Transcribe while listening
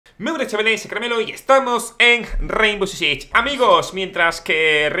Mejoresjugadascaramelo, Caramelo y estamos en Rainbow Six Siege. Amigos, mientras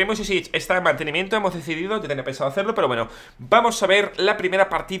que Rainbow Six Siege está en mantenimiento, hemos decidido, yo tenía pensado hacerlo, pero bueno, vamos a ver la primera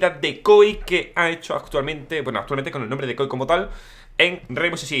partida de Koi que ha hecho actualmente, bueno, actualmente con el nombre de Koi como tal, en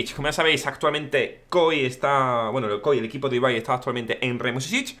Rainbow Six Siege. Como ya sabéis, actualmente Koi está, bueno, el equipo de Ibai está actualmente en Rainbow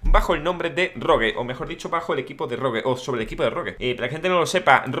Six Siege bajo el nombre de Rogue, o mejor dicho, bajo el equipo de Rogue, o sobre el equipo de Rogue. Para que la gente no lo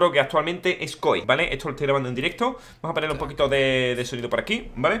sepa, Rogue actualmente es Koi, ¿vale? Esto lo estoy grabando en directo. Vamos a poner un poquito de sonido por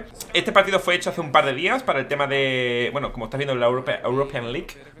aquí, ¿vale? Este partido fue hecho hace un par de días para el tema de, bueno, como estás viendo, la European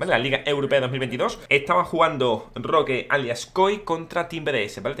League, ¿vale? La Liga Europea 2022. Estaban jugando Rogue alias Koi contra Team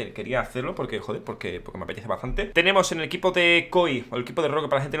BDS, ¿vale? Quería hacerlo porque, joder, porque me apetece bastante. Tenemos en el equipo de Koi, o el equipo de Rogue,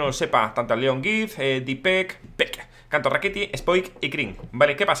 para la gente que no lo sepa, tanto a Leon Giff, Dipek, Peck, Canto Rackety, Spoik y Krin.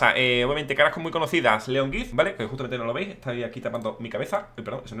 Vale, ¿qué pasa? Obviamente caras muy conocidas, Leon Giff, ¿vale? Que justamente no lo veis, está aquí tapando mi cabeza.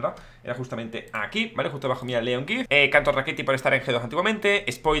 Perdón, eso no era justamente aquí, ¿vale? Justo debajo mía Leon Giff. Canto Rackety por estar en G2 antiguamente,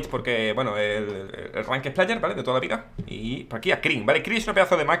 Spoik porque, bueno, el Ranked Player, ¿vale? De toda la vida. Y por aquí a Krin, ¿vale? Krin es un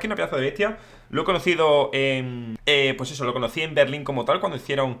pedazo de máquina, un pedazo de bestia. Lo he conocido en, pues eso, lo conocí en Berlín como tal, cuando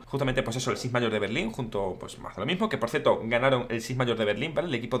hicieron justamente, pues eso, el Six Mayor de Berlín, junto, pues más de lo mismo, que por cierto, ganaron el Six Mayor de Berlín, ¿vale?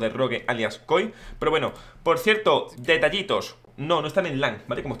 El equipo de Rogue alias Koi. Pero bueno, por cierto, detallitos. No están en LAN,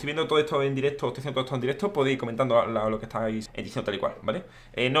 ¿vale? Como estoy viendo todo esto en directo, estoy haciendo todo esto en directo, podéis ir comentando lo que estáis diciendo tal y cual, ¿vale?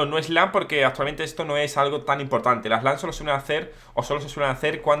 No es LAN porque actualmente esto no es algo tan importante. Las LAN solo se suelen hacer, o solo se suelen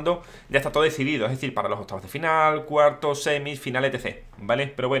hacer cuando ya está todo decidido, es decir, para los octavos de final, cuartos, semis, final, etc, ¿vale?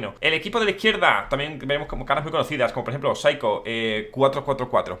 Pero bueno, el equipo de la izquierda también vemos como caras muy conocidas, como por ejemplo Psycho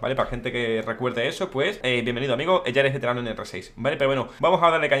 444, ¿vale? Para gente que recuerde eso, pues bienvenido, amigo, ya eres veterano en R6, ¿vale? Pero bueno, vamos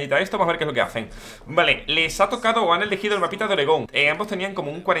a darle cañita a esto, vamos a ver qué es lo que hacen. Vale, les ha tocado o han elegido el mapita de Oregón. Ambos tenían como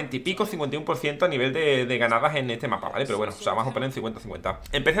un 40 y pico, 51% a nivel de ganadas en este mapa, ¿vale? Pero bueno, o sea, vamos a poner en 50-50.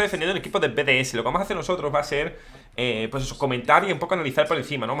 Empecé defendiendo el equipo de BDS. Lo que vamos a hacer nosotros va a ser, pues eso, comentar y un poco analizar por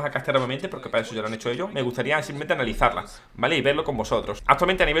encima. No vamos a castear obviamente porque para eso ya lo han hecho ellos. Me gustaría simplemente analizarla, ¿vale? Y verlo con vosotros.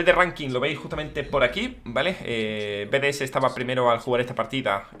 Actualmente a nivel de ranking lo veis justamente por aquí, ¿vale? BDS estaba primero al jugar esta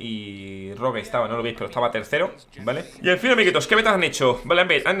partida y Rogue estaba, no lo veis, pero estaba tercero, ¿vale? Y en fin, amiguitos, ¿qué betas han hecho?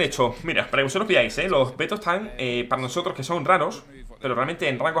 Vale, han hecho, mira, para que vosotros veáis, los betos están para nosotros que son raros, pero realmente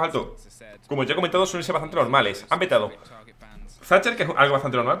en rangos altos, como ya he comentado, suelen ser bastante normales. Han vetado Thatcher, que es algo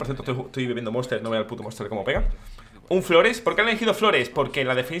bastante normal. Por cierto, estoy bebiendo Monster, no veo al puto Monster cómo pega. Un Flores, ¿por qué han elegido Flores? Porque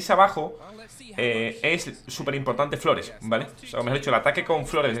la defensa abajo es súper importante Flores, ¿vale? O sea, mejor dicho, el ataque con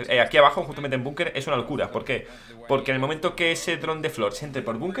Flores aquí abajo, justamente en búnker, es una locura. ¿Por qué? Porque en el momento que ese dron de Flores entre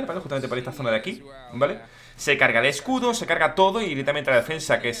por búnker, ¿vale? Justamente por esta zona de aquí, ¿vale? Se carga el escudo, se carga todo y literalmente la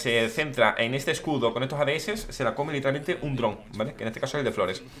defensa que se centra en este escudo con estos ADS se la come literalmente un dron, ¿vale? Que en este caso es el de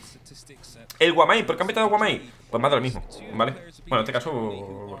Flores. El Guamai, ¿por qué han vetado Guamai? Pues más de lo mismo, ¿vale? Bueno, en este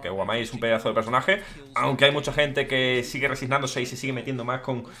caso, porque Guamai es un pedazo de personaje, aunque hay mucha gente que sigue resignándose y se sigue metiendo más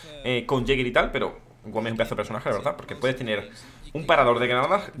con Jäger y tal, pero Guamai es un pedazo de personaje, la verdad, porque puedes tener un parador de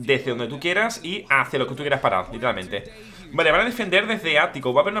granadas desde donde tú quieras y hacia lo que tú quieras parar, literalmente. Vale, van a defender desde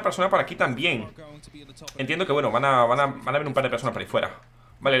ático. Va a haber una persona por aquí también. Entiendo que, bueno, van a haber un par de personas por ahí fuera.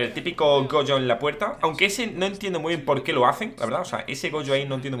 Vale, el típico Gojo en la puerta. Aunque ese no entiendo muy bien por qué lo hacen, la verdad. O sea, ese Gojo ahí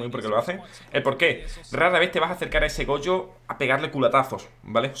no entiendo muy bien por qué lo hacen. El por qué. Rara vez te vas a acercar a ese Gojo a pegarle culatazos,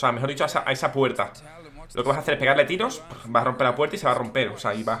 ¿vale? O sea, mejor dicho, a esa puerta. Lo que vas a hacer es pegarle tiros, vas a romper la puerta y se va a romper. O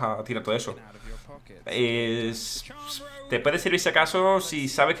sea, y vas a tirar todo eso. Te puede servir si acaso si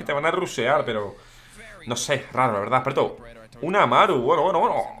sabes que te van a rushear, pero no sé, raro, la verdad. Pero una Amaru,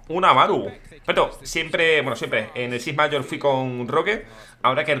 bueno, una Amaru. Pero siempre, en el Six Mayor fui con Rogue.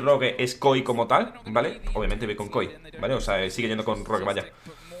 Ahora que el Rogue es Koi como tal, ¿vale? Obviamente voy con Koi, ¿vale? O sea, sigue yendo con Rogue, vaya.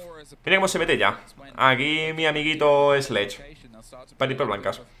 Mira cómo se mete ya. Aquí mi amiguito Sledge. Para ir por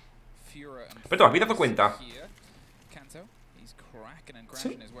blancas. Pero, ¿habéis dado cuenta?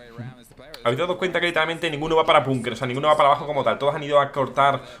 ¿Sí? ¿Habéis dado cuenta que literalmente ninguno va para búnker? O sea, ninguno va para abajo como tal. Todos han ido a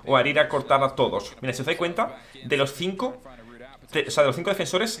cortar o a ir a cortar a todos. Mira, si os dais cuenta, de los 5, o sea, de los 5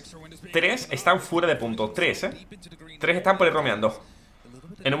 defensores, 3 están fuera de punto. 3, 3 están por ir romeando.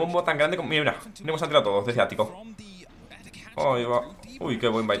 En un bombo tan grande como... Mira, hemos entrado todos desde ático. Uy, qué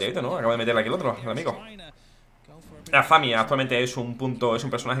buen bailadito, ¿no? Acabo de meterle aquí el otro, el amigo. La Famia actualmente es un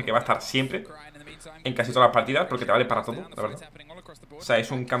personaje que va a estar siempre en casi todas las partidas, porque te vale para todo, la verdad. O sea, es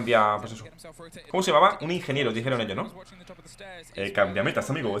un cambia... Pues eso. ¿Cómo se llamaba? Un ingeniero, dijeron ellos, ¿no? El cambiametas,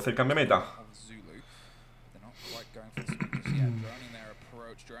 amigo, es el cambiameta.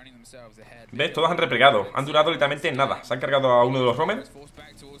 ¿Ves? Todos han replegado. Han durado literalmente nada. Se han cargado a uno de los roamers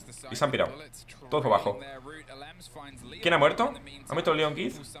y se han pirado. Todos por abajo. ¿Quién ha muerto? ¿Ha muerto Leon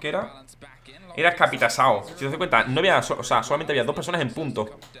Keith? ¿Qué era? Era Capitasao. Si te das cuenta, no había, o sea, solamente había 2 personas en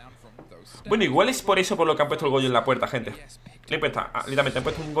punto. Bueno, igual es por eso por lo que han puesto el Goyo en la puerta, gente. literalmente han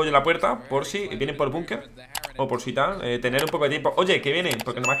puesto un gollo en la puerta por si vienen por búnker o por si tal, tener un poco de tiempo. Oye, que vienen,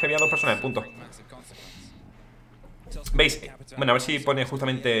 porque nomás que había 2 personas en punto. ¿Veis? Bueno, a ver si pone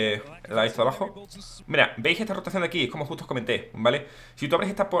justamente la esta de abajo. Mira, ¿veis esta rotación de aquí? Es como justo os comenté, ¿vale? Si tú abres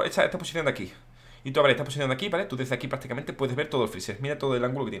esta posición de aquí y tú abres esta posición de aquí, ¿vale? Tú desde aquí prácticamente puedes ver todo el freezer. Mira todo el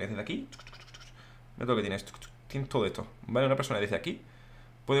ángulo que tienes desde aquí. Mira todo lo que tienes. Tienes todo esto, ¿vale? Una persona desde aquí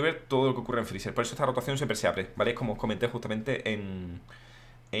puede ver todo lo que ocurre en freezer. Por eso esta rotación siempre se abre, ¿vale? Como os comenté justamente en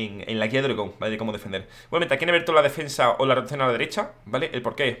la guía de Oregon, ¿vale? De cómo defender. Igualmente, aquí han abierto la defensa o la rotación a la derecha, ¿vale? ¿El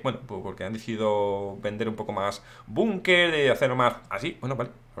por qué? Bueno, pues porque han decidido vender un poco más búnker, de hacerlo más así. Bueno, vale,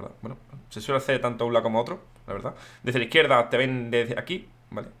 la verdad. Bueno, se suele hacer tanto a un lado como a otro, la verdad. Desde la izquierda te ven desde aquí,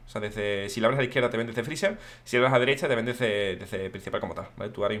 ¿vale? O sea, si la abres a la izquierda te ven desde freezer, si la abres a la derecha te ven desde principal como tal,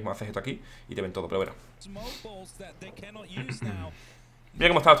 ¿vale? Tú ahora mismo haces esto aquí y te ven todo, pero bueno. Mira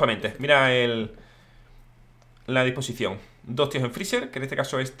cómo está actualmente. Mira la disposición. 2 tíos en freezer, que en este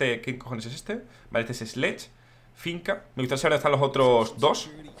caso ¿qué cojones es este? Vale, este es Sledge, Finca. Me gustaría saber dónde están los otros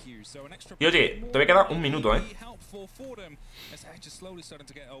 2. Y oye, todavía queda un minuto, ¿eh?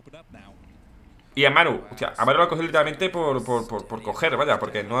 Y Amaru, hostia, Amaru lo ha cogido literalmente por coger, vaya,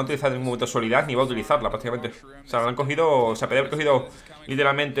 porque no ha utilizado en ningún momento su habilidad ni va a utilizarla prácticamente. O sea, lo han cogido, o sea, podría haber cogido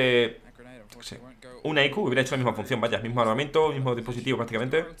literalmente, no sé, una IQ y hubiera hecho la misma función, vaya, mismo armamento, mismo dispositivo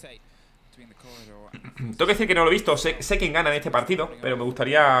prácticamente. Tengo que decir que no lo he visto, sé quién gana en este partido, pero me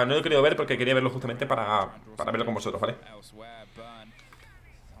gustaría, no lo he querido ver porque quería verlo justamente para verlo con vosotros, ¿vale?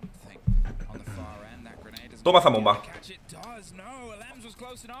 Toma zambomba.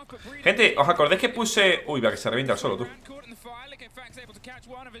 Gente, ¿os acordáis que puse...? Uy, va, que se revienta el solo, tú.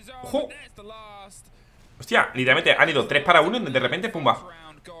 ¡Ojo! Hostia, literalmente han ido 3 para 1 y de repente, pumba,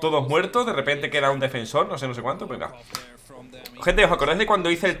 todos muertos, de repente queda un defensor, no sé cuánto, venga. Gente, ¿os acordáis de cuando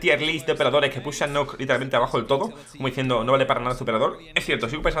hice el tier list de operadores que puse a Knock literalmente abajo del todo? Como diciendo, no vale para nada este operador. Es cierto,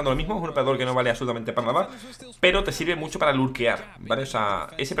 sigo pensando lo mismo, es un operador que no vale absolutamente para nada, pero te sirve mucho para lurkear, ¿vale? O sea,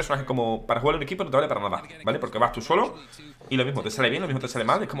 ese personaje como para jugar en equipo no te vale para nada, ¿vale? Porque vas tú solo y lo mismo te sale bien, lo mismo te sale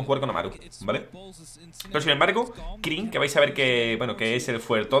mal, es como jugar con Amaru, ¿vale? Pero sin embargo, Krin, que vais a ver que, bueno, que es el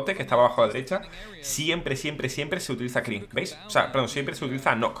fuertote que estaba abajo a la derecha, siempre se utiliza Krin, ¿veis? O sea, perdón, siempre se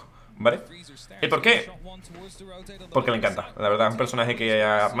utiliza Knock, ¿vale? ¿El por qué? Porque le encanta, la verdad, es un personaje que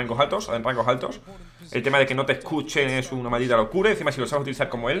a rangos altos, el tema de que no te escuchen es una maldita locura. Encima si lo sabes utilizar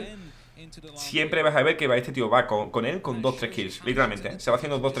como él, siempre vas a ver que este tío va con él con 2-3 kills, literalmente, ¿eh? Se va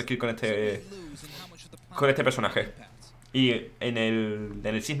haciendo 2-3 kills con este personaje. Y en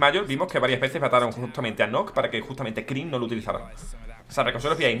el Sis Mayor vimos que varias veces mataron justamente a Knock para que justamente Krin no lo utilizara. O sea,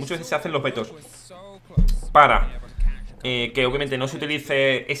 recordad que muchas veces se hacen los vetos para que obviamente no se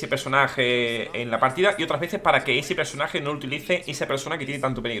utilice ese personaje en la partida, y otras veces para que ese personaje no lo utilice esa persona que tiene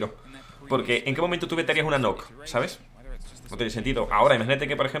tanto peligro. Porque ¿en qué momento tú vetarías una Knock? ¿Sabes? No tiene sentido. Ahora, imagínate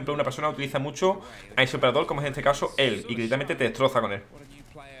que por ejemplo una persona utiliza mucho a ese operador, como es en este caso él, y que literalmente te destroza con él.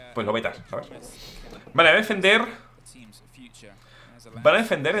 Pues lo vetas, ¿sabes? Vale, a defender. Van a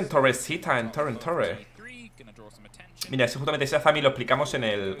defender en Torrecita, en Torre. Mira, justamente ese Azami lo explicamos en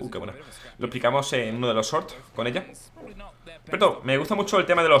el... qué bueno. Lo explicamos en uno de los shorts con ella. Pero me gusta mucho el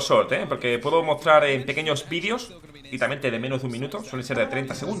tema de los shorts, porque puedo mostrar en pequeños vídeos, y también de menos de un minuto. Suelen ser de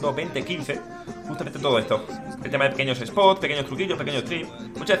 30 segundos, 20, 15. Justamente todo esto. El tema de pequeños spots, pequeños truquillos, pequeños streams.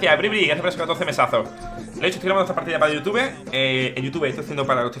 Muchas gracias, Bribri, gracias por esos 14 mesazos. De hecho, estoy grabando esta partida para YouTube. En YouTube estoy haciendo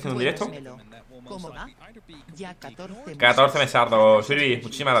un directo. ¿Cómo va? Ya 14 mesardos, Sirvi,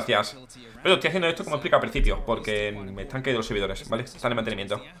 muchísimas gracias. Pero estoy haciendo esto como he explicado al principio, porque me están cayendo los servidores, ¿vale? Están en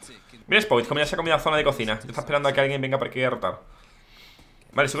mantenimiento. Mira Spoit, como ya se ha comido la zona de cocina. Yo está esperando a que alguien venga por aquí a rotar.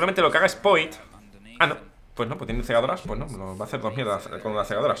 Vale, seguramente lo que haga Spoit. Ah, no, pues no, pues tiene cegadoras. Pues no, nos va a hacer 2 mierdas con las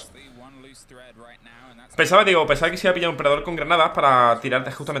cegadoras. Pensaba que se iba a pillar un operador con granadas para tirar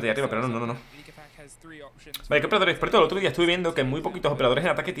justamente de arriba, pero no. Vale, ¿qué operadores? Por todo el otro día estuve viendo que muy poquitos operadores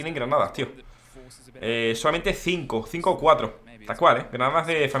en ataque tienen granadas, tío. Solamente 5 o 4. Tal cual, granadas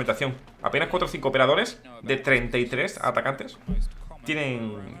de fragmentación. Apenas 4 o 5 operadores de 33 atacantes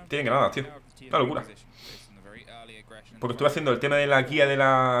tienen granadas, tío. Una locura. Porque estuve haciendo el tema de la guía de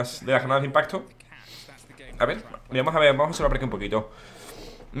las granadas de impacto. A ver, vamos a observar por aquí un poquito.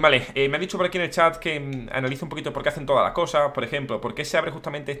 Vale, me ha dicho por aquí en el chat que analice un poquito por qué hacen todas las cosas. Por ejemplo, por qué se abre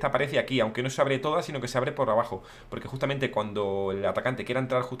justamente esta pared de aquí, aunque no se abre toda, sino que se abre por abajo. Porque justamente cuando el atacante quiera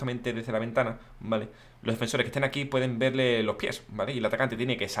entrar justamente desde la ventana, ¿vale? Los defensores que estén aquí pueden verle los pies, ¿vale? Y el atacante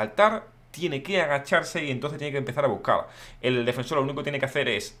tiene que saltar, tiene que agacharse y entonces tiene que empezar a buscar. El defensor lo único que tiene que hacer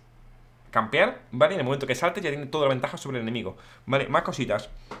es campear, ¿vale? En el momento que salte ya tiene toda la ventaja sobre el enemigo, ¿vale? Más cositas.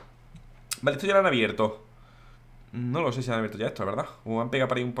 Vale, esto ya lo han abierto. No lo sé si han abierto ya esto, ¿verdad? O han pegado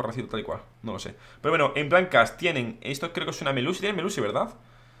por ahí un porracito tal y cual. No lo sé. Pero bueno, en blancas tienen... Esto creo que es una Melusi. Tienen Melusi, ¿verdad?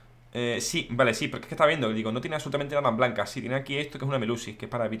 Sí, vale, sí, porque es que está viendo, digo, no tiene absolutamente nada en blanca. Sí, tiene aquí esto que es una Melusi, que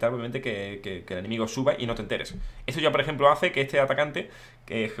es para evitar obviamente que el enemigo suba y no te enteres. Esto ya, por ejemplo, hace que este atacante,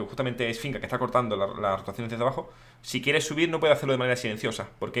 que justamente es Finca, que está cortando las rotaciones desde abajo, si quiere subir no puede hacerlo de manera silenciosa,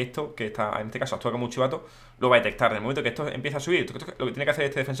 porque esto, que está, en este caso actúa como un chivato, lo va a detectar. En el momento que esto empieza a subir, lo que tiene que hacer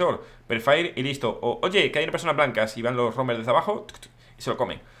este defensor, prefire y listo. O, oye, que hay una persona blanca, si van los roamers desde abajo, y se lo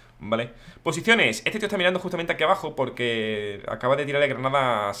comen. ¿Vale? Posiciones. Este tío está mirando justamente aquí abajo porque acaba de tirarle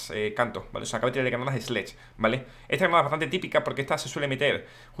granadas canto, ¿vale? O sea, acaba de tirarle granadas sledge, ¿vale? Esta granada es bastante típica porque esta se suele meter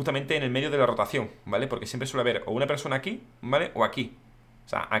justamente en el medio de la rotación, ¿vale? Porque siempre suele haber o una persona aquí, ¿vale? O aquí. O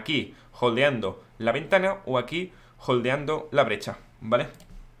sea, aquí holdeando la ventana o aquí holdeando la brecha, ¿vale?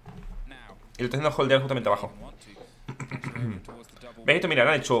 Y lo está haciendo holdear justamente abajo. ¿Ves esto? Mira, lo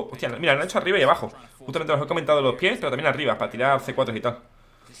han hecho... Hostia, mira, lo han hecho arriba y abajo. Justamente los he comentado los pies, pero también arriba, para tirar C4 y tal.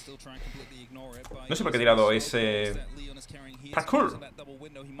 No sé por qué he tirado ese... Parkour.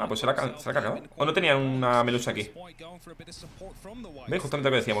 Ah, pues se la ha cargado. O no tenía una Melusi aquí. ¿Ves? Justamente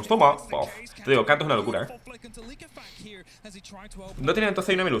lo que decíamos. Toma. Puff. Te digo, canto es una locura, No tenía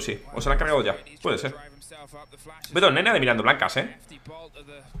entonces una Melusi. O se la han cargado ya. Puede ser. Veo el nene de mirando blancas,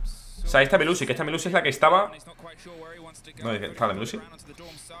 O sea, esta Melusi, que esta Melusi es la que estaba... No, ¿estaba la Melusi?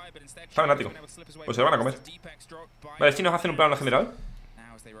 Estaba en ático. Pues se lo van a comer. Vale, si nos hacen un plano general.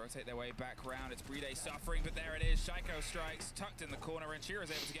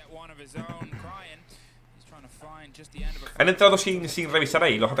 Han entrado sin revisar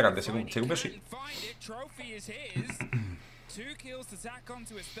ahí los atacantes, según veo, sí.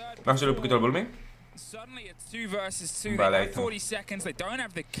 Vamos a subir un poquito el volumen. Vale, ahí está.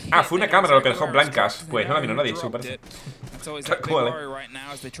 Ah, fue una cámara lo que dejó blancas. Pues no la vino nadie, según parece.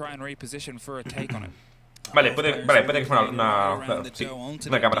 Vale, puede que fuera una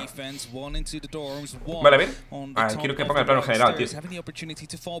cámara. Vale, a ver. Quiero que ponga el plano general, tío.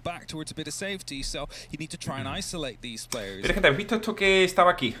 Pero gente, ¿habéis visto esto que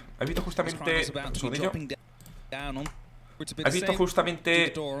estaba aquí? ¿Habéis visto justamente... ¿Has visto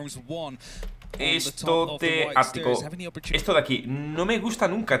justamente esto de ático? Esto de aquí no me gusta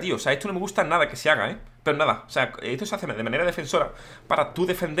nunca, tío. O sea, esto no me gusta nada que se haga, pero nada, o sea, esto se hace de manera defensora para tú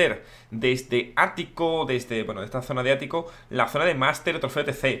defender desde ático, desde, bueno, de esta zona de ático, la zona de máster, trofeo,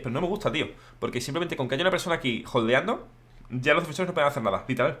 etc. Pero no me gusta, tío, porque simplemente con que haya una persona aquí holdeando, ya los defensores no pueden hacer nada,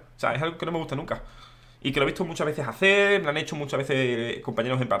 literal. O sea, es algo que no me gusta nunca. Y que lo he visto muchas veces hacer, lo han hecho muchas veces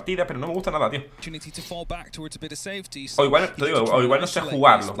compañeros en partidas, pero no me gusta nada, tío. O igual, te digo, o igual no sé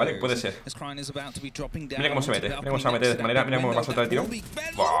jugarlo, ¿vale? Puede ser. Mira cómo se mete, mira cómo se va a meter de esta manera, mira cómo va a soltar el tirón.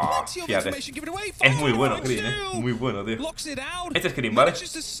 Buah, fíjate. Es muy bueno, Screen, muy bueno, tío. Este Screen, ¿vale?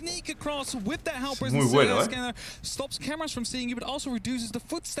 Es muy bueno,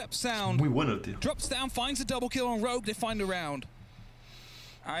 muy bueno el tío.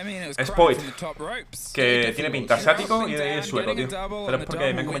 Spoit, que tiene pinta asiático y de suelo, tío. Pero es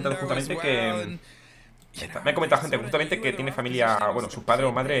porque me han comentado justamente que... Me han comentado gente justamente que tiene familia... Bueno, su padre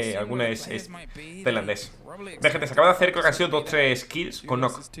o madre, alguno es tailandés. Ve, gente, se acaba de hacer, creo que han sido 2-3 kills con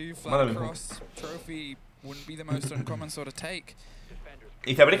knock. Madre mía.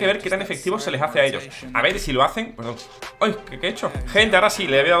 Y dice, habría que ver qué tan efectivo se les hace a ellos. A ver si lo hacen. Perdón. ¡Ay! ¿Qué he hecho? Gente, ahora sí,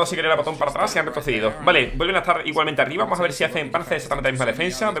 le había dado si querer el botón para atrás y han retrocedido. Vale, vuelven a estar igualmente arriba. Vamos a ver si hacen. Van a hacer exactamente la misma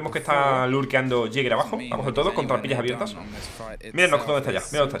defensa. Vemos que está lurkeando Jäger abajo. Vamos del todo, con trampillas abiertas. Miren dónde está ya.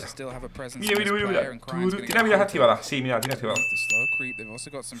 Mira dónde está ya. Mira. Tiene habilidades activadas. Sí, mira, tiene activadas.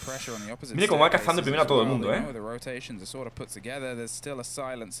 Mira cómo va cazando primero a todo el mundo,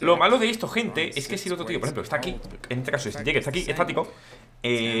 Lo malo de esto, gente, es que si el otro tío, por ejemplo, está aquí. En este caso es Jäger, está aquí, estático.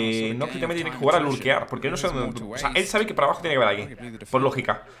 No prácticamente tiene que jugar a lurkear, porque no sé dónde. O sea, él sabe que para abajo tiene que haber alguien, por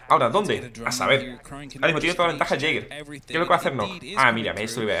lógica. Ahora, ¿dónde? A saber. Ahora mismo tiene toda la ventaja Jäger. ¿Qué es lo que va a hacer? No. Ah, mira,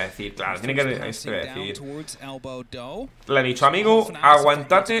 eso lo iba a decir. Claro, tiene que. Eso lo iba a decir. Le han dicho, amigo,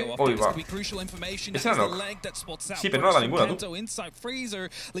 aguantate. Hoy va. Ese era no. Sí, pero no ha dado ninguna, tú.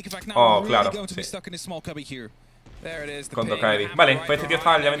 Oh, claro. Sí. Cuando cae. Vale, pues este tío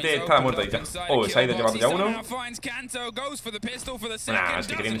está muerto ahorita. Oh, se ha ido llevando ya uno. Nah, es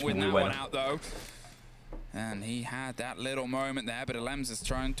que Karim es muy bueno.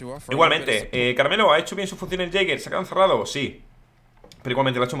 Igualmente, Caramelo ha hecho bien su función en Jäger. ¿Se ha quedado encerrado? Sí. Pero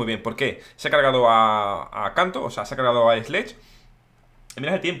igualmente lo ha hecho muy bien. ¿Por qué? Se ha cargado a Canto, o sea, se ha cargado a Sledge.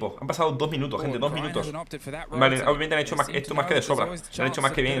 Mira el tiempo, han pasado 2 minutos, gente, 2 minutos. Vale, obviamente han hecho esto más que de sobra. Han hecho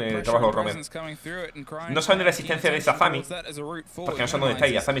más que bien el trabajo de Romer. No saben de la existencia de Azami, porque no saben dónde está,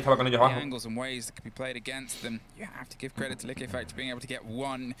 y Azami estaba con ellos abajo.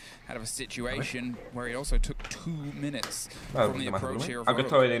 Vale, un poquito más de volumen. Aunque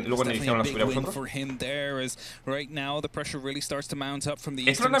esto luego en edición lo subiré a vosotros.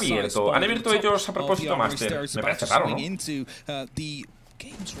 Esto lo han abierto. Han abierto ellos a propósito Master. Me parece raro, ¿no?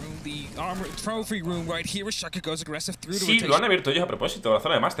 Sí, lo han abierto ellos a propósito, la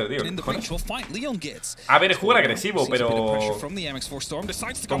zona de Master, tío. A ver, es jugar agresivo, pero...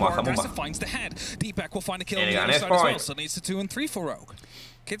 Toma, zambomba. El gran point.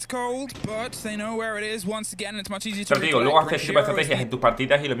 Pero te digo, luego haces este tipo de estrategias en tus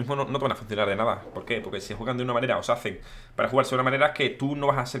partidas y lo mismo no te van a funcionar de nada. ¿Por qué? Porque si juegan de una manera, os hacen para jugarse de una manera que tú no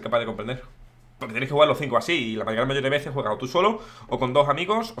vas a ser capaz de comprender. Porque tienes que jugar los 5 así, y la mayoría de veces juegas o tú solo, o con 2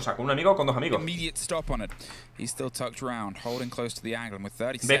 amigos, o sea, con un amigo o con 2 amigos. ¿Ves?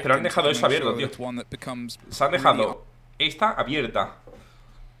 Pero han dejado eso abierto, tío. Se han dejado esta abierta.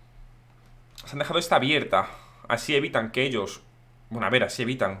 Se han dejado esta abierta. Así evitan que ellos... Bueno, a ver, así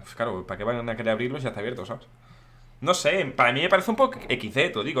evitan. Claro, ¿para qué van a querer abrirlo si ya está abierto, sabes? No sé, para mí me parece un poco XD,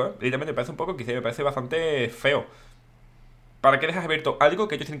 te lo digo, Literalmente me parece un poco XD, me parece bastante feo. ¿Para qué dejas abierto algo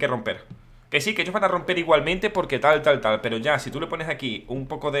que ellos tienen que romper? Que sí, que ellos van a romper igualmente porque tal, pero ya, si tú le pones aquí un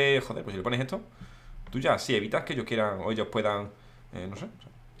poco de... Joder, pues si le pones esto, tú ya sí evitas que ellos quieran o ellos puedan, no sé,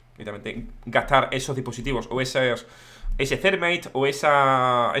 literalmente gastar esos dispositivos o ese thermite o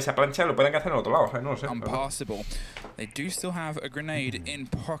esa plancha lo pueden gastar en otro lado, ¿sabes? No lo sé. Impossible. They do still have a grenade in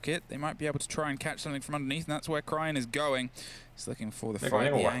pocket. They might be able to try and catch something from underneath, and that's where Cryin is going. He's looking for the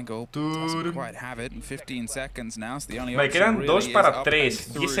fight, the angle. Doesn't quite have it in 15 seconds now. So the only vale, quedan 2 para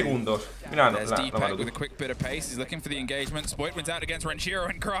 3, 10 segundos. Mira, with a quick bit of pace. He's looking for the engagement. Spoit wins out against Renshiro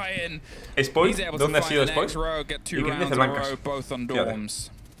and Cryin. Spoit, ¿dónde ha sido Spoit? Y que dice blancas. Both on dorms.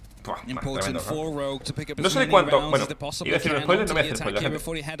 No sé de cuánto. Bueno, iba a decir un spoiler, no me voy a hacer spoiler, gente.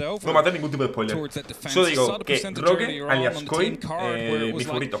 No me va a hacer ningún tipo de spoiler. Solo digo que Rogue, alias Koi, mi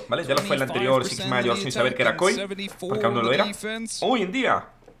favorito, ¿vale? Ya lo fue el anterior Six Major sin saber que era Koi, porque aún no lo era. Hoy en día,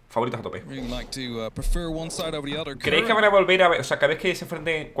 favoritos a tope. ¿Creéis que van a volver a ver? O sea, cada vez que se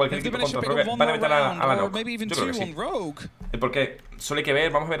enfrenten cualquier equipo contra Rogue, van a meter a la Rogue? Yo creo que sí. Porque solo hay que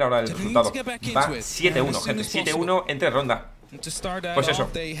ver, vamos a ver ahora el resultado. Va 7-1, gente, 7-1 en 3 rondas. Pues eso,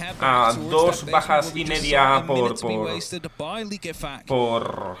 a 2 bajas y media por o sea,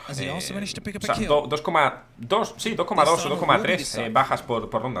 2,2, sí, 2,2 o 2,3 bajas por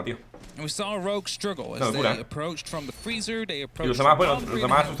ronda, tío. Una locura, ¿eh? Y los demás, bueno, los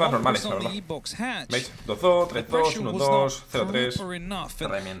demás son todas normales, la verdad. ¿Veis? 2-2, 3-2, 1-2, 0-3.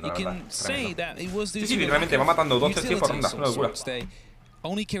 Tremendo, la verdad. Tremendo. Sí, literalmente va matando 2-3 por ronda, una locura.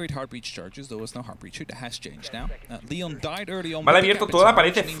 Only carried heartbeat charges, though it's no heartbeat shoot. That has changed now. Leon died early on. Vale, abierto toda la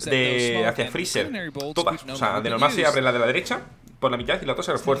pared de hacia Freezer. Todas. O sea, de normal se abre la de la derecha por la mitad y la otra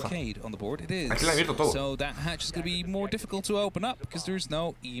se refuerza. Aquí la he abierto todo.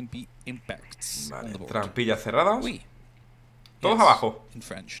 Vale, trampillas cerradas. Todos abajo.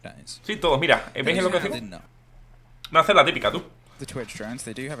 Sí, todos. Mira, ¿veis lo que hacemos? No hacer la típica, tú.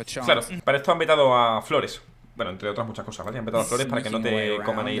 Claro, para esto han vetado a Flores. Bueno, entre otras muchas cosas, ¿vale? Han vetado a Flores para que no te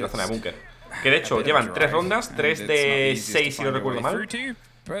coman ahí la zona de búnker. Que de hecho llevan 3 rondas, 3 de 6 si no recuerdo mal.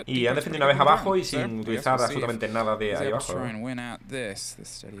 Y han defendido una vez abajo y sin utilizar absolutamente nada de ahí abajo, ¿no?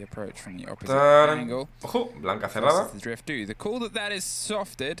 Ojo, blanca cerrada.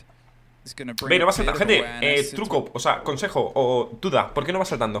 Ve, no va saltando, gente, truco, o sea, consejo o duda, ¿por qué no va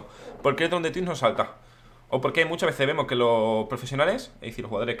saltando? Porque es donde Twitch no salta. O porque muchas veces vemos que los profesionales, es decir, los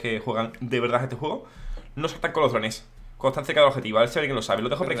jugadores que juegan de verdad este juego, no saltan con los drones cuando están cerca del objetivo. A ver si alguien lo sabe. Lo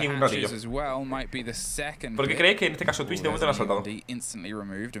dejo por aquí un ratillo. Porque creéis que en este caso Twitch de momento lo ha saltado.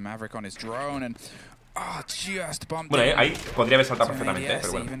 Bueno, ahí podría haber saltado perfectamente,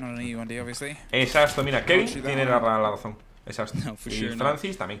 pero bueno. Exacto, mira, Kevin tiene la razón. Exacto. Y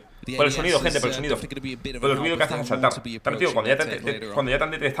Francis también. Por el sonido, gente, por el sonido. Por el ruido que haces al saltar. Pero tío, cuando ya te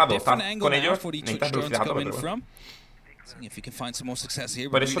han detectado estar con ellos, necesitas velocidad a tope, pero bueno.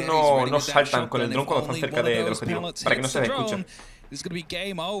 Por eso no saltan con el dron cuando están cerca del objetivo, para que no se les escuche.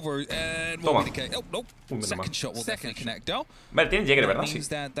 Toma. Vale, tienen Jäger, ¿verdad? Sí.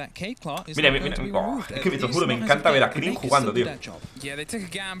 Mira, mira. Oh, es que te lo juro, me encanta ver a Krim jugando, tío.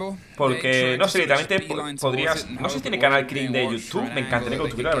 Porque, no sé, literalmente podrías... No sé si tiene canal Krim de YouTube. Me encantaría que lo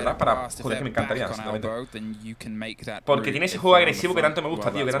tuviera, la verdad, para... Joder, que me encantaría, exactamente. Porque tiene ese juego agresivo que tanto me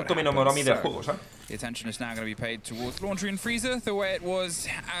gusta, tío. Que tanto me enamoró a mí del juego, ¿sabes? Y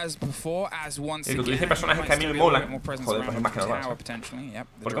que utilice personajes que a mí me molan. Joder, pues es más que normal, ¿sabes?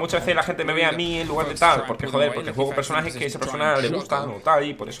 Porque muchas veces la gente me ve a mí en lugar de tal. Porque joder, porque juego personajes que a esa persona le gustan o tal.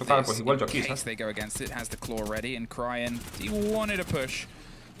 Y por eso tal, pues igual yo aquí, ¿sabes?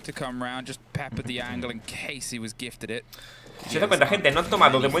 Si os das cuenta, gente, no han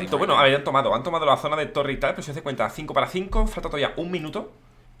tomado de momento. Bueno, a ver, han tomado la zona de torre y tal. Pero si os das cuenta, 5 para 5, falta todavía un minuto.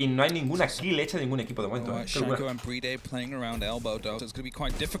 Y no hay ninguna kill hecha de ningún equipo de momento.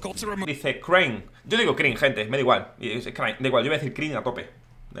 Dice Crane. Yo digo Crane, gente, me da igual. Crane, da igual, yo voy a decir Crane a tope.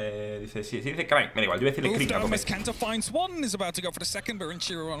 Dice, sí, dice Crane, me da igual, yo voy a decirle Crane a tope.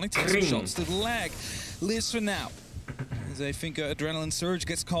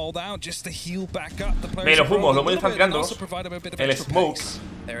 Me los humos, los están tirando. El smoke.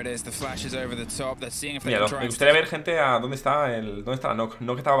 Míralo, me gustaría ver, gente, a dónde está la Nock.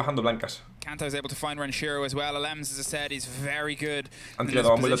 Nock estaba bajando blancas. Han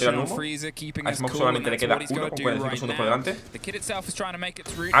tirado, han vuelto a tirar humo. A Smoke solamente le queda uno con 45 segundos por delante.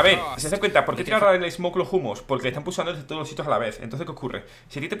 A ver, si se dan cuenta, ¿por qué tirar ahora el Smoke los humos? Porque le están pulsando desde todos los sitios a la vez. Entonces, ¿qué ocurre?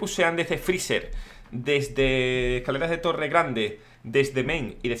 Si a ti te pusean desde Freezer, desde escaleras de torre grande, desde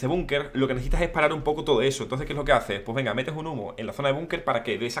main y desde búnker, lo que necesitas es parar un poco todo eso. Entonces, ¿qué es lo que haces? Pues venga, metes un humo en la zona de búnker para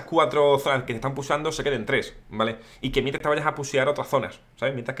que de esas 4 zonas que te están puseando se queden 3, ¿vale? Y que mientras te vayas a pusear otras zonas,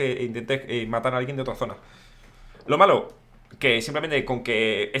 ¿sabes? Mientras que intentes matar a alguien de otra zona. Lo malo, que simplemente con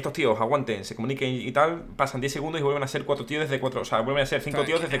que estos tíos aguanten, se comuniquen y tal, pasan 10 segundos y vuelven a ser 4 tíos desde 4, o sea, vuelven a ser 5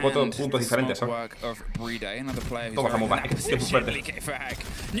 tíos desde 4 puntos diferentes, ¿sabes? Toma, vamos, vale, es que es muy fuerte. Oh, qué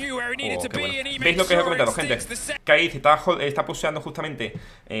bueno. ¿Veis lo que os he comentado, gente? Kaiz está puseando justamente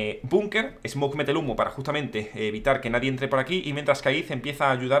búnker, Smoke mete el humo para justamente evitar que nadie entre por aquí, y mientras Kaiz empieza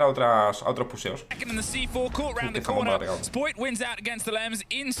a ayudar a otros puseos.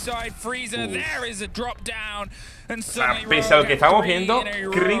 O sea, pese a lo que estamos viendo,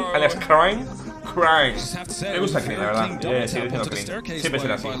 Crin, alias Crime. Me gusta Crin, la verdad. Sigue diciendo Crin. Siempre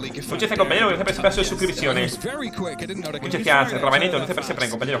será así. Muchas gracias, compañero. Gracias por ese pedazo de suscripciones. Muchas gracias, Rabanito. Gracias por ese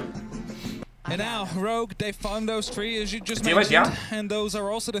premio, compañero. ¿Llevas ya?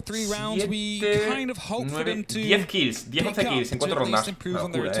 10 kills, 10-11 kills en 4 rondas. Una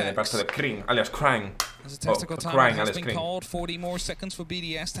locura, de parte de Crin, alias Crime. Crime, alias Crin.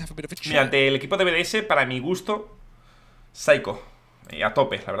 Mira, del equipo de BDS, para mi gusto, Psycho. A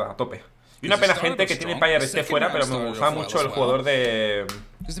tope, la verdad, a tope. Y una pena, gente, que tiene Pyre esté fuera, pero me gustaba mucho el jugador de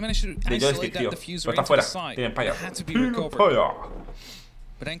joystick, tío. Pero está fuera, tienen Pyre.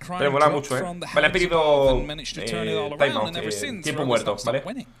 Pero mola mucho, Vale, han pedido timeout, tiempo muerto, ¿vale?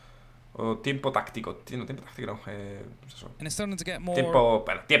 O tiempo táctico. Tiempo táctico no, pues eso. Tiempo,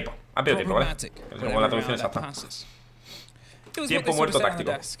 bueno, tiempo. Han pedido tiempo, ¿vale? Como la traducción exacta. Tiempo muerto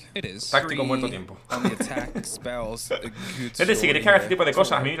táctico. Táctico muerto tiempo. Gente, si queréis que haga este tipo de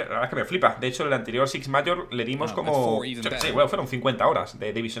cosas, a mí la verdad es que me flipa. De hecho, en el anterior Six Major le dimos como, yo qué sé, bueno, fueron 50 horas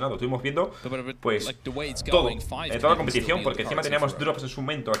de visionado. Estuvimos viendo, pues, todo, toda la competición, porque encima teníamos drops en su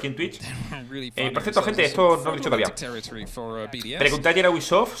momento aquí en Twitch. Por cierto, gente, esto no lo he dicho todavía. Pregunté ayer a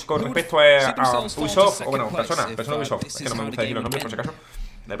Ubisoft con respecto a Ubisoft, o bueno, persona Ubisoft. Es que no me gusta decir los nombres, por si acaso.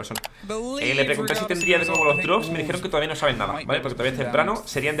 De persona. Le pregunté si tendría de nuevo los drops. Me dijeron que todavía no saben nada, ¿vale? Porque todavía es temprano.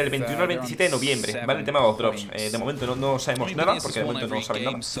 Serían del 21 al 27 de noviembre, ¿vale? El tema de los drops. De momento no sabemos nada, porque de momento no saben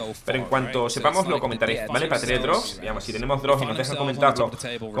nada. Pero en cuanto sepamos, lo comentaré, ¿vale? Para tener drops. Digamos, si tenemos drops y nos dejan comentarlo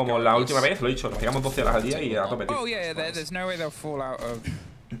como la última vez, lo he dicho, nos pegamos 12 horas al día y a tope, tío.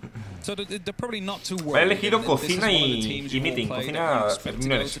 Me he elegido cocina y meeting. Cocina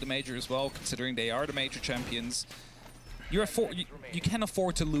reuniones. You can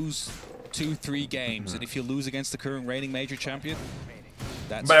afford to lose 2-3 games, and if you lose against the current reigning major champion,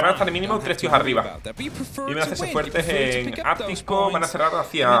 vale, van a estar de mínimo 3 tíos arriba. Y van a hacerse fuertes en áptico. Van a cerrar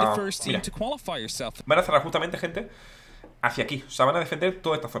hacia... Mira. Van a cerrar justamente, gente, hacia aquí. O sea, van a defender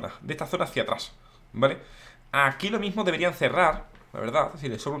toda esta zona. De esta zona hacia atrás, ¿vale? Aquí lo mismo deberían cerrar, la verdad. Es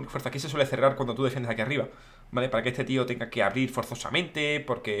decir, solo fuerza. Aquí se suele cerrar cuando tú defiendes aquí arriba, ¿vale? Para que este tío tenga que abrir forzosamente.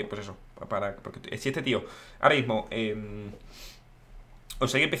 Porque, pues eso, porque si este tío ahora mismo o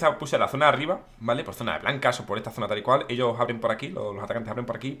sea, que empieza a pulsar la zona de arriba, ¿vale? Por zona de blancas o por esta zona tal y cual. Ellos abren por aquí, los atacantes abren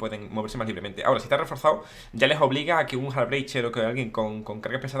por aquí y pueden moverse más libremente. Ahora, si está reforzado, ya les obliga a que un Hardbreacher o que alguien con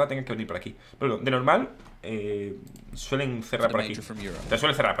carga pesada tenga que venir por aquí. Pero de normal, suelen cerrar por aquí. Te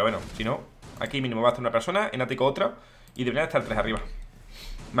suelen cerrar, pero bueno, si no, aquí mínimo va a estar una persona, en ático otra, y deberían estar 3 arriba.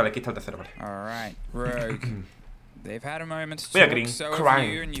 Vale, aquí está el tercero, vale. They've had a moment to talk so of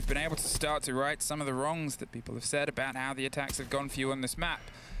you, and you've been able to start to right some of the wrongs that people have said about how the attacks have gone for you on this map.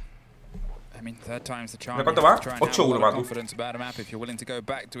 I mean, third time's the charm. ¿Cuánto va? Try and have a lot of confidence about a map if you're willing to go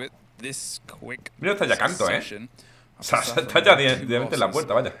back to it this quick. Mira, está ya canto, O sea, está ya directamente en la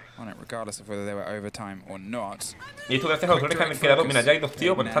puerta, vaya. Y esto gracias a los flores que han quedado. Mira, ya hay dos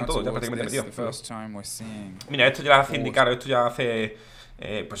tíos, pues están todos ya prácticamente metidos. Mira, esto ya les hace indicar, esto ya hace...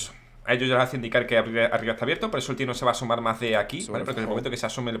 pues a ellos ya les hace indicar que arriba está abierto. Por eso el tío no se va a asomar más de aquí, ¿vale? Porque en el momento que se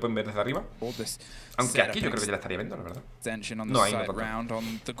asome le pueden ver desde arriba. Aunque aquí yo creo que ya la estaría viendo, la verdad. No, ahí no tanto.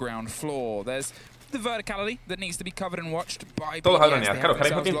 Todos a dronear, claro, que ahora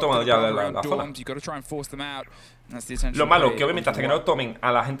mismo tienen tomado ya la zona. Lo malo, que obviamente hasta que no tomen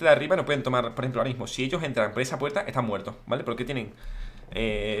a la gente de arriba no pueden tomar, por ejemplo, ahora mismo, si ellos entran por esa puerta, están muertos, ¿vale? Porque tienen...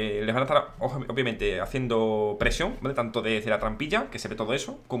 les van a estar, obviamente, haciendo presión, ¿vale? Tanto desde la trampilla, que se ve todo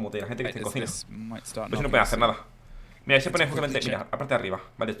eso, como de la gente que esté en cocina. Por eso no pueden hacer nada. Mira, ahí se pone justamente, mira, la parte de arriba,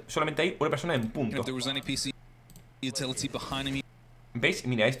 ¿vale? Solamente hay una persona en punto. ¿Veis?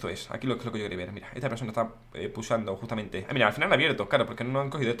 Mira, esto es, aquí lo que yo quería ver. Mira, esta persona está pulsando justamente. Mira, al final ha abierto, claro, porque no han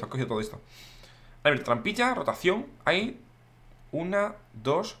cogido esto, han cogido todo esto. A ver, trampilla, rotación. Hay 1,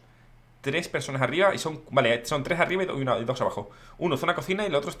 2, 3 personas arriba. Y son, vale, son 3 arriba y 2 abajo. Uno zona cocina y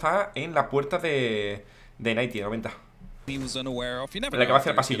el otro está en la puerta de 90, 90. La que va hacia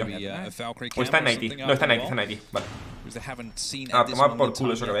el pasillo. O está en 90. No, está en 90, vale. A tomar por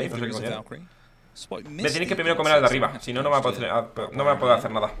culo eso que veis, no sé qué coño. Me tienen que primero comer al de arriba, si no, no me va a poder hacer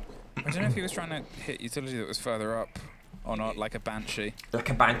nada.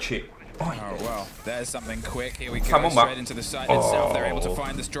 Like a banshee. Oh well, there's something quick. Here we go. Zamomba. Straight into the side itself. They're able to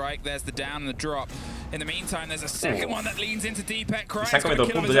find the strike. There's the down and the drop. In the meantime, there's a second one that leans into Deepak. Se han comido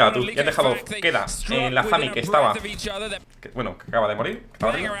el punto ya, tú. Ya has dejado. Queda en la Zami que estaba. Bueno, que acaba de morir.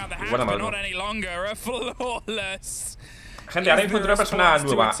 Estaba arriba. Y bueno, malo. Gente, ahora mismo entra una persona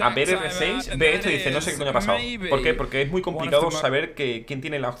nueva a ver R6, ve esto y dice, no sé qué coño ha pasado. ¿Por qué? Porque es muy complicado saber quién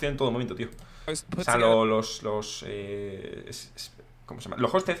tiene la opción en todo momento, tío. O sea, ¿cómo se llama?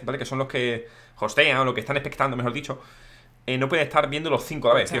 Los hostes, ¿vale? Que son los que hostean o los que están expectando, mejor dicho. No pueden estar viendo los 5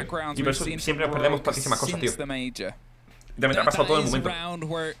 a la vez, tío. Y por eso siempre nos perdemos tantísimas cosas, tío. Ya me ha pasado todo el momento.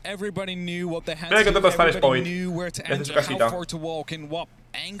 Mira que todo está el spoil desde su casita.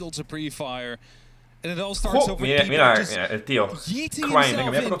 Mira, el tío. Crime, venga, me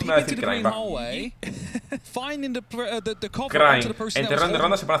voy a acostumbrar a decir crime, va. Crime. Entre ronda y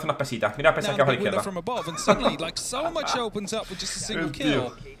ronda se pueden hacer unas pesitas. Mira las pesas que abajo a la izquierda.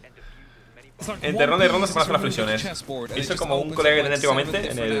 Tío. Entre ronda y ronda se pueden hacer las flexiones. Eso es como un colega que tenía antiguamente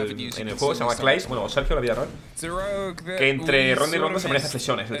en el juego, se llama Clays, bueno, o Sergio, la vida real. Que entre ronda y ronda se ponen esas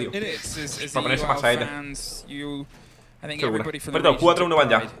flexiones, el tío. Para ponerse más a ella. Perdón, 4-1 van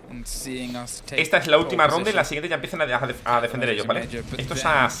ya. Esta es la última ronda y la siguiente ya empiezan a defender ellos, ¿vale? Esto es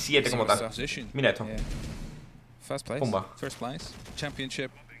a 7 como tal. Mira esto. Pumba.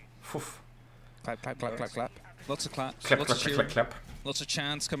 Uf. Clap, clap, clap, clap, clap. Lots of claps. Clap, clap, clap, clap. Lots of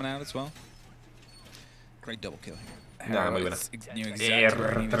chants coming out as well. Great double kill here. Nah, muy buena.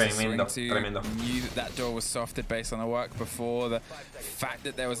 Tremendo, tremendo.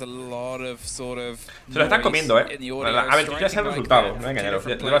 Se lo están comiendo, A ver, ya sé el resultado, no voy a engañaros.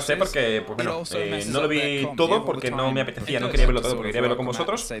 Yo lo sé porque, pues bueno, no lo vi todo porque no me apetecía, no quería verlo todo porque quería verlo con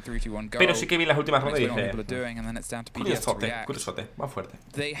vosotros. Pero sí que vi las últimas rondas y dije, curiosote, más fuerte.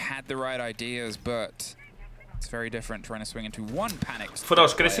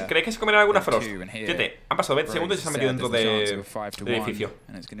 Frost, ¿crees que se comerá alguna Frost? Fíjate, han pasado 20 segundos y se han metido dentro del edificio.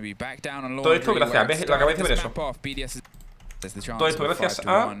 Todo esto gracias, ¿ves? Lo acabáis de ver eso. Todo esto gracias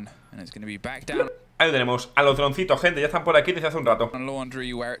a... Ahí lo tenemos, a los droncitos, gente, ya están por aquí desde hace un rato.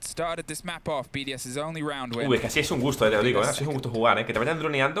 Uy, es que así es un gusto, te lo digo, así es un gusto jugar, que te vayan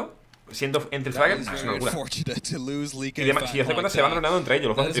droneando. Siendo entre fraggers, es una locura. Y además, si os dais cuenta, se van droneando entre ellos,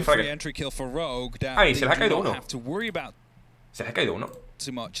 los dos entre fraggers. Ay, se les ha caído uno. Se les ha caído uno.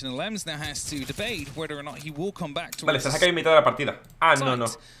 Vale, se les ha caído en mitad de la partida. Ah, no.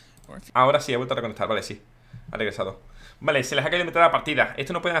 Ahora sí, he vuelto a reconectar, vale, sí. Ha regresado. Vale, se les ha caído en mitad de la partida.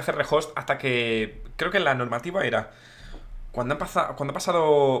 Esto no pueden hacer rehost hasta que... Creo que la normativa era... Cuando ha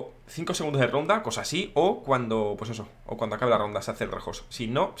pasado 5 segundos de ronda, cosa así, o cuando, pues eso, o cuando acabe la ronda se hace el rehost. Si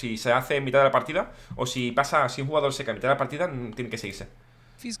no, si se hace en mitad de la partida, o si un jugador se cae en mitad de la partida, tiene que seguirse.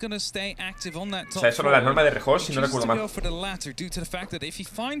 O sea, eso no es la norma de rehost, si no recuerdo mal. No,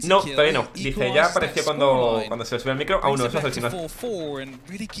 todavía no. Dice, ya apareció cuando se le sube el micro. Aún no, eso es el final. Es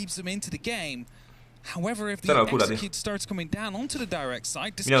una locura, tío.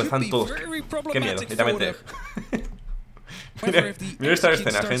 Mira, están todos. Qué miedo, literalmente. Mira esta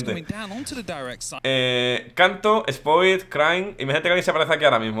escena, gente. Canto, Spoiled, Crying. Imagínate que alguien se aparece aquí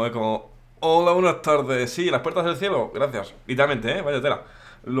ahora mismo, como... Hola, buenas tardes. Sí, las puertas del cielo, gracias. Literalmente, vaya tela.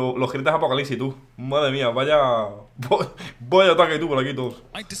 Los jinetes apocalipsis, tú. Madre mía, vaya. Vaya ataque tú por aquí todos.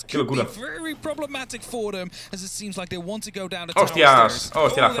 Qué locura. Hostias.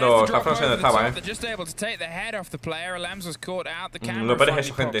 Hostia, la Frost sé dónde estaba, Lo peor es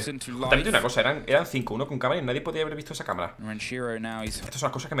eso, gente. También una cosa, eran 5, uno con cámara y nadie podía haber visto esa cámara. Estas son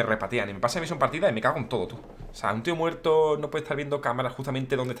las cosas que me repatean. Y me pasa a mí son partidas y me cago en todo, tú. O sea, un tío muerto no puede estar viendo cámaras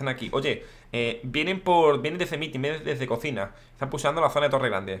justamente donde están aquí. Oye, vienen desde meeting, vienen desde cocina. Están pulsando la zona de Torre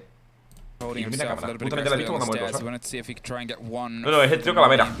Grande. Y mira cámara, justamente la he visto cuando ha muerto, ¿sabes? No, es el trío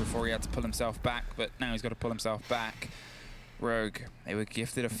calavera.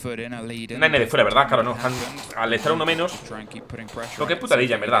 No hay nadie fuera, ¿verdad? Claro, no. Al estar uno menos. Lo que es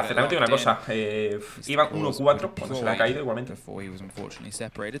putadilla, en verdad. También digo una cosa. Iban 1-4 cuando se le ha caído igualmente.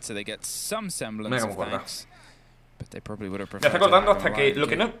 Mira cómo corta. Me está cortando hasta que lo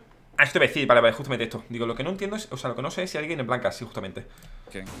que no. Esto voy a decir, vale, justamente esto. Digo, lo que no entiendo es, o sea, lo que no sé es si alguien en blanca, sí, justamente.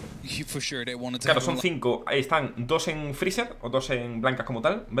 Claro, son 5. Ahí están 2 en freezer, o 2 en blancas como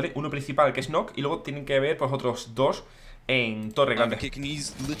tal, ¿vale? Uno principal que es knock, y luego tienen que haber, pues, otros 2 en Torre Grande. Que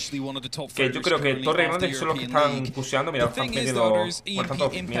yo creo que Torre Grande son los que están pusheando. Mira, están metiendo. Bueno, están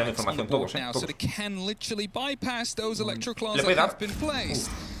todos mirando información, todos, todos. ¿Le puede dar?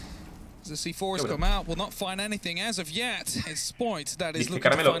 Dice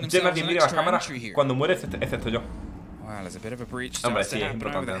Caramelo, ya nadie mira las cámaras cuando muere, excepto yo. Hombre, sí, es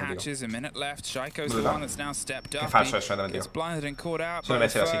importante, qué falso eso, tío. Eso debe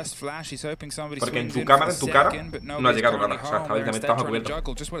ser así. Porque en tu cámara, en tu cara, no ha llegado cámara. O sea, cada vez que me estás cubierto.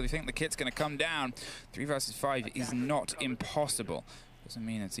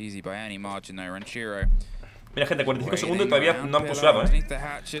 Mira, gente, 45 segundos y todavía no han pusheado,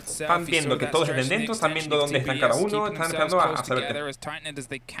 Están viendo que todos estén dentro, están viendo dónde están cada uno, están empezando a saber.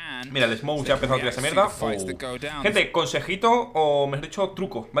 Mira, el smoke ya ha empezado a tirar esa mierda. Gente, consejito, o mejor dicho,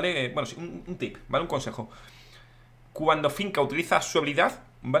 truco, ¿vale? Bueno, sí, un tip, ¿vale? Un consejo. Cuando Finca utiliza su habilidad,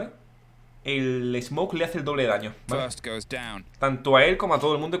 ¿vale? El smoke le hace el doble de daño, ¿vale? Tanto a él como a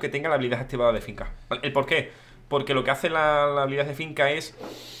todo el mundo que tenga la habilidad activada de Finca. ¿El por qué? Porque lo que hace la habilidad de Finca es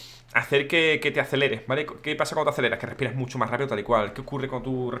hacer que te aceleres, ¿vale? ¿Qué pasa cuando te aceleras? Que respiras mucho más rápido, tal y cual. ¿Qué ocurre cuando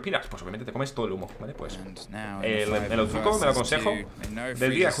tú respiras? Pues obviamente te comes todo el humo, ¿vale? Pues el truco, me lo aconsejo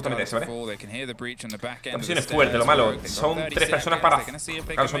del día justamente ese, ¿vale? La presión es fuerte, lo malo. Son 3 personas para...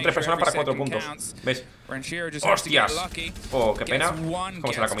 Claro, son 3 personas para 4 puntos. ¿Ves? ¡Hostias! Oh, qué pena.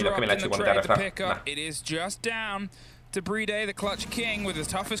 ¿Cómo se la ha comido? Que me la ha hecho igual de refrar. To Bride, the clutch king with his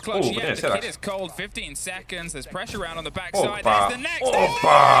toughest clutch yet. The kid is cold. 15 seconds. There's pressure around on the backside. There's the next.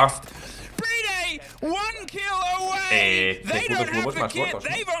 Bride, 1 kill away. They don't have the kit.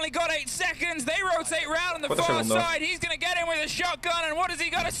 They've only got 8 seconds. They rotate round on the far side. He's going to get in with a shotgun. And what is he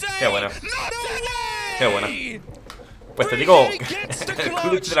going to say? Qué buena. Qué buena. Pues te digo, el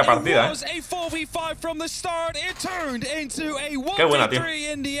clutch de la partida, Qué buena, tío.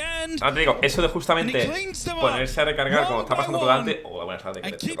 Ahora te digo, eso de justamente ponerse a recargar cuando está pasando por delante. Oh, buena tarde,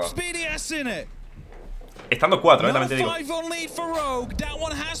 estando 4, también te digo.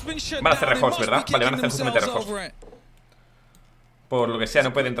 Van a hacer rehorse, ¿verdad? Vale, van a hacer justamente rehorse. Por lo que sea,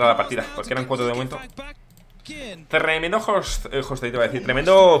 no puede entrar a la partida, porque eran 4 de momento. Tremendo hostito, iba a decir.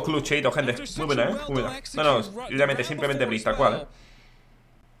 Tremendo clutchito, gente. Muy buena, muy buena. No, realmente, simplemente blitz, tal cual,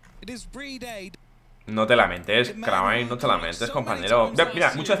 No te lamentes, Crime, no te lamentes, compañero.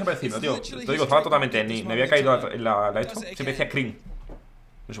 Mira, muchas veces parecido, tío. Te digo, estaba totalmente ni me había caído en la esto. Siempre decía Crime.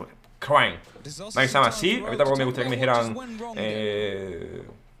 No sé, Crime. Nadie se llama así. A mí tampoco me gustaría que me dijeran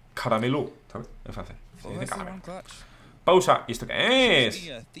Caramelo, ¿sabes? En francés. Se dice Caramelo. Pausa. ¿Y esto qué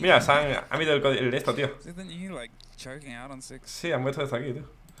es? Mira, se han metido el de esto, tío. Sí, han puesto esto aquí, tío.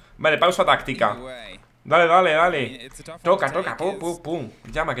 Vale, pausa táctica. Dale. Toca. Pum.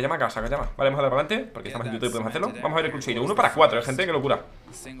 Llama, que llama a casa, que llama. Vale, vamos a dar para adelante, porque estamos en YouTube y podemos hacerlo. Vamos a ver el clutchito. 1 para 4, gente, qué locura.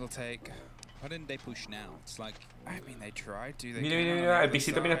 Mira, el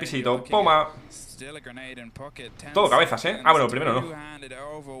pisito, mira el pisito. Poma. Todo cabezas, Ah, bueno, primero no.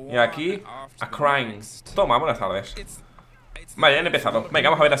 Y aquí, a Crying. Toma, buenas tardes. Vale, ya han empezado. Venga,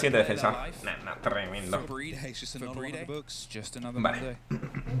 vamos a ver la siguiente defensa. Tremendo. Vale.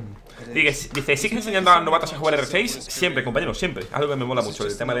 Dice, ¿sigues enseñando a novatos a jugar R6? Siempre, compañeros, siempre. Algo que me mola mucho,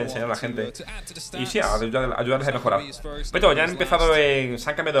 el tema de enseñar a la gente. Y sí, ayudarles a mejorar. Pero ya han empezado en... Se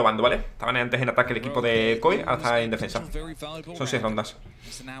han cambiado de bando, ¿vale? Estaban antes en ataque el equipo de Koi, hasta en defensa. Son 6 rondas.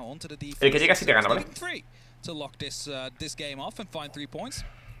 El que llega sí te gana, ¿vale?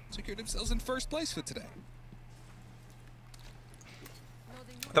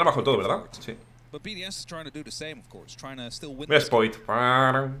 Trabajo todo, ¿verdad? Sí. Mira Spoit.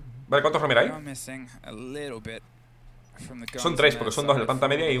 Vale, ¿cuántos Romero hay? Son 3, porque son 2 en la planta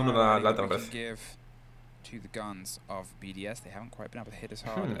media y 1 en la alta, me parece. To the guns of BDS, they haven't quite been able to hit as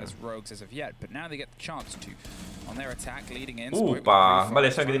hard as Rogues as of yet, but now they get the chance to on their attack leading in. Upa, vale,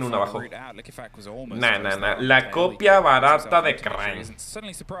 esa que tiene un abajo. Nah. La copia barata de Crime.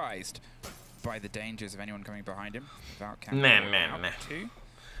 Suddenly surprised by the dangers of anyone coming behind him. Nah.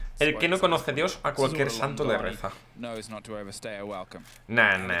 El que no conoce a Dios, a cualquier santo le reza. Nah.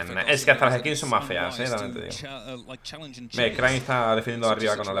 Es que hasta las skins son más feas, también te digo. Crane está defendiendo de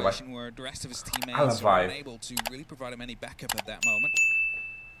arriba con Alibi. Alibi.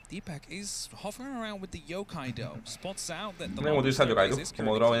 No me utiliza el Yokai,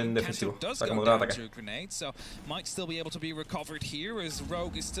 como draw en defensivo. O sea, como draw en ataque.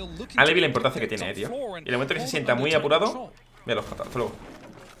 A Levi la importancia que tiene, tío. Y el momento que se sienta muy apurado, mira los fatal. Hasta luego.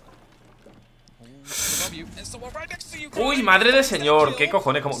 Uy, madre del señor, qué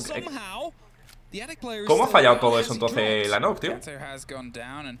cojones. ¿Cómo ha fallado todo eso entonces la Nox, tío?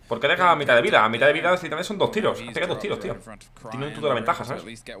 ¿Por qué deja a mitad de vida? A mitad de vida literalmente son 2 tiros. Ha pegado 2 tiros, tío. Tiene un puto de la ventaja, ¿sabes?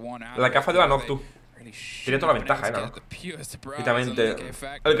 La que ha fallado la Nox, tú. Tiene toda la ventaja, ¿no? Literalmente.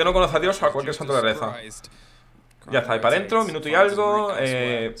 El que no conoce a Dios, a cualquier santo le reza. Ya está, ahí para adentro, minuto y algo.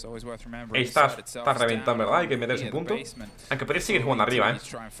 Está reventando, ¿verdad? Hay que meterse un punto. Aunque podría seguir jugando arriba,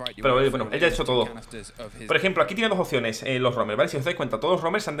 pero bueno, él ya ha hecho todo. Por ejemplo, aquí tiene 2 opciones los roamers, ¿vale? Si os dais cuenta, todos los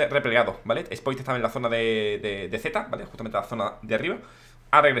roamers se han replegado, ¿vale? Spoit estaba en la zona de Z, ¿vale? Justamente la zona de arriba.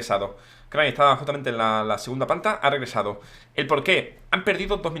 Ha regresado. Crane estaba justamente en la segunda planta. Ha regresado. ¿El por qué? Han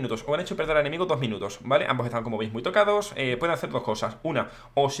perdido 2 minutos. O han hecho perder al enemigo 2 minutos, ¿vale? Ambos están, como veis, muy tocados. Pueden hacer 2 cosas. Una,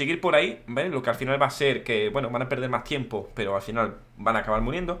 o seguir por ahí, ¿vale? Lo que al final va a ser que, bueno, van a perder más tiempo, pero al final van a acabar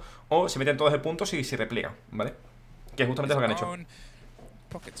muriendo. O se meten todos de puntos y se repliegan, ¿vale? Que justamente es lo que han hecho.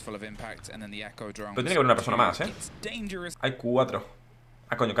 Pero tiene que haber una persona más, ¿eh? Hay 4.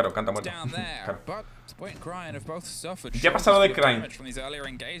 Ah, coño, claro, canta muerto. Claro. Ya ha pasado de Crane.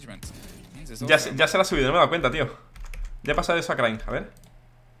 Ya se la ha subido, no me he dado cuenta, tío. Ya ha pasado eso a Crane, a ver.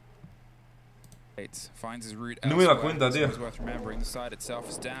 No me he dado cuenta, tío.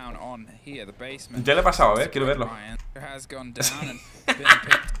 Ya le he pasado, a ver, quiero verlo.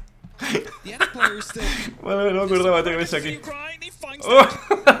 Bueno, no me acordaba, tío, que ves aquí.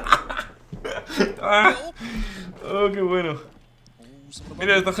 Oh, qué bueno.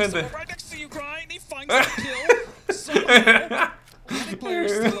 Mira esta gente.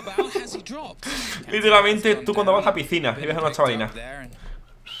 Literalmente tú cuando vas a la piscina y ves a una chavalina.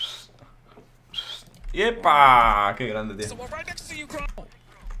 ¡Yepa! ¡Qué grande, tío!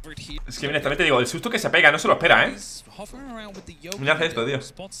 Es que mira, también te digo, el susto que se pega no se lo espera, ¿eh? Mira, hace esto, tío.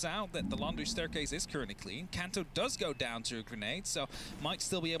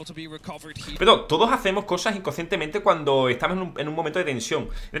 Pero todos hacemos cosas inconscientemente cuando estamos en un momento de tensión.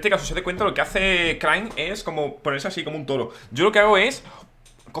 En este caso, si te cuento, lo que hace Crane es como ponerse así como un toro. Yo lo que hago es...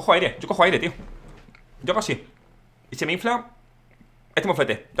 Cojo aire, yo cojo aire, tío. Yo hago así. Y se me infla este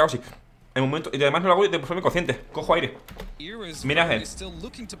moflete. Yo hago así. En un momento, y además no lo hago de forma inconsciente. Cojo aire. Mira él.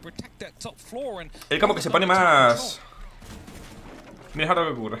 Él como que se pone más... Mira ahora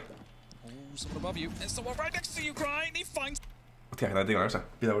lo que ocurre. Hostia, que no te digo una cosa.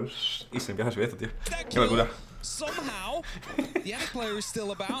 Y se empieza a subir esto, tío. Qué locura. Es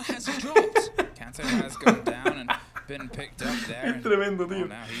tremendo, tío.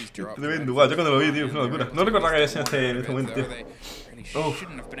 Tremendo. Guau, yo cuando lo vi, tío, es una locura. No recordaba que había sido en este momento, tío.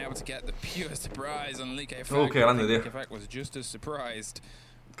 Qué grande, tío.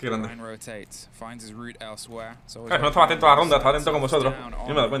 Qué grande. No estaba atento a la ronda, estaba atento con vosotros. No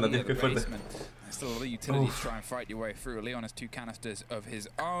me he dado cuenta, tío, qué fuerte.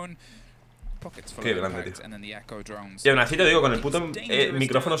 Qué grande, tío. Y aún así te digo, con el puto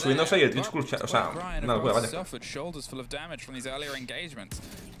micrófono subiéndose y el Twitch escucha. O sea, una locura, vaya.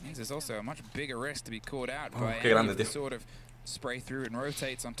 Qué grande, tío.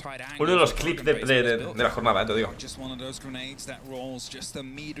 Uno de los clips de la jornada, te digo.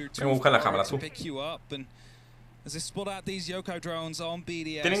 Tengo que buscar la cámara, tú. Tienen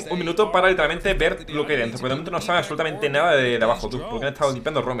un minuto para literalmente ver lo que hay dentro, porque de momento no saben absolutamente nada de abajo, tú, porque han estado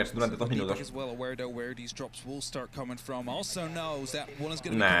limpiando roamers durante 2 minutos.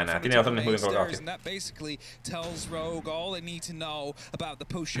 Nah, tiene razones muy bien colocados, tío.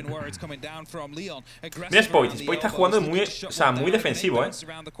 Mira Spoit está jugando muy, o sea, muy defensivo,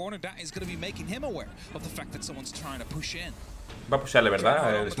 Va a pushearle,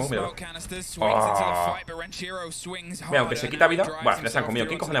 ¿verdad? El smoke, mira. Oh. Mira, aunque se quita vida. Bueno, les han comido.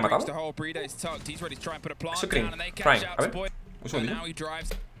 ¿Quién cojones le ha matado? Eso Crane. A ver. Un segundillo.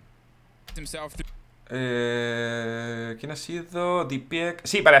 ¿Quién ha sido? Dipiek.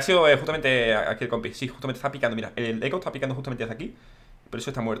 Sí, vale, ha sido justamente aquí el compi. Sí, justamente está picando, mira. El eco está picando justamente desde aquí. Por eso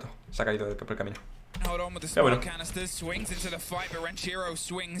está muerto. Se ha caído por el camino. Qué bueno.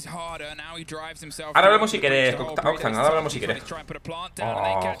 Ahora hablamos si querés, Octan. Ahora hablamos si querés.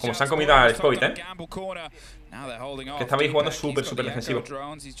 Oh, como se han comido al Spoit, que estabais jugando súper defensivo. Uf,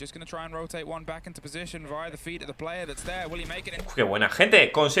 qué buena. Gente,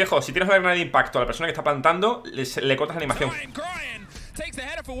 consejo: si tienes una granada de impacto a la persona que está plantando, le cortas la animación.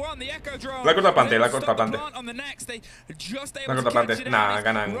 La corta plante, la corta plante. La corta plante. Nah,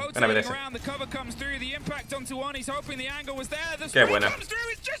 ganan BDS. Qué buena.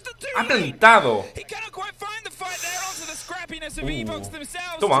 ¡Ha plantado!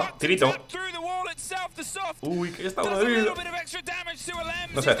 Toma, tirito. Uy, que está de vida.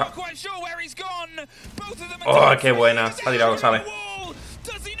 No sé, está. Oh, qué buena. Ha tirado, sabe.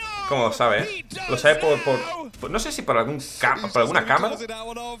 ¿Cómo lo sabe? Lo sabe por no sé si por alguna cámara. Mira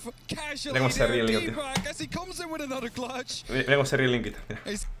cómo se ríe el Link, tío. Mira cómo se ríe el Link, mira.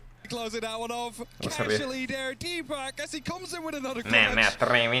 ¿Cómo se ríe?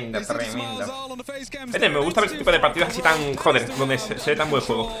 Tremendo. Me gusta ver este tipo de partidas así tan, joder, donde se ve tan buen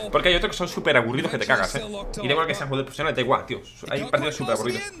juego. Porque hay otros que son súper aburridos que te cagas, Y da igual que sean juegos profesionales, da igual, tío. Hay partidos súper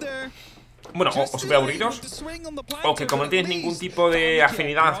aburridos. Bueno, o súper aburridos, o que como no tienes ningún tipo de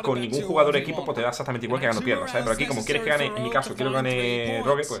afinidad con ningún jugador de equipo, pues te da exactamente igual que gane o pierda, ¿sabes? Pero aquí, como quieres que gane, en mi caso, quiero que gane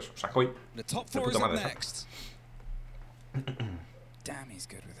Rogue, pues, o sea, Koi, de puta madre, ¿sabes?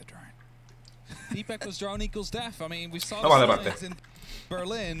 Vamos a debate.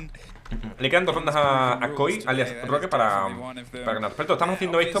 Le quedan 2 rondas a Koi, alias Rogue, para ganar. Pero estamos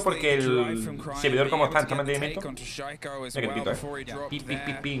haciendo esto porque el servidor, como está en mantenimiento. Mira que pito,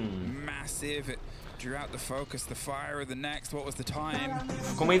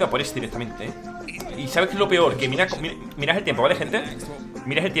 ¿Cómo he ido a por este directamente, Y ¿sabes qué es lo peor? Que mirad el tiempo, ¿vale, gente?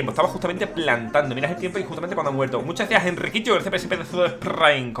 Mirad el tiempo, estaba justamente plantando. Mirad el tiempo y justamente cuando ha muerto. Muchas gracias, Enriquillo, el CPS de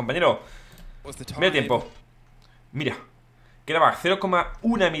Prime, compañero. Mira el tiempo. Mira. Quedaba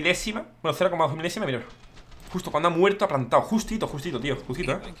 0,1 milésima. Bueno, 0,2 milésima, mira. Justo cuando ha muerto ha plantado. Justito, tío.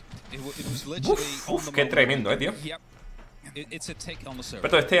 Justito, Uf, qué tremendo, tío.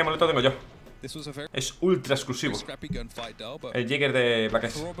 Pero este amuleto lo tengo yo. Es ultra exclusivo. El Jäger de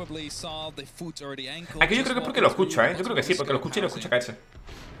Blackest. Aquí yo creo que es porque lo escucha, Yo creo que sí, porque lo escucha y lo escucha caerse.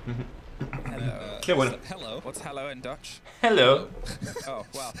 Qué bueno. Hello.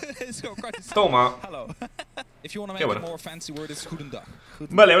 Toma. Qué bueno.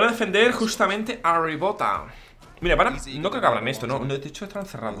 Vale, van a defender justamente a Ribota. Mira, no creo que abran esto, ¿no? De hecho, están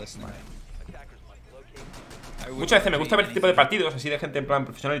cerrados. Vale. Muchas veces me gusta ver este tipo de partidos así de gente en plan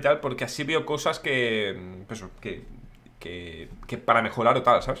profesional y tal, porque así veo cosas que para mejorar o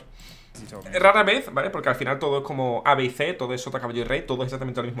tal, ¿sabes? Rara vez, ¿vale? Porque al final todo es como A, B y C, todo es sota, caballo y rey, todo es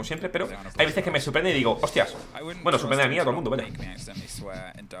exactamente lo mismo siempre, pero hay veces que me sorprende y digo, hostias. Bueno, sorprende a mí, a todo el mundo, ¿vale?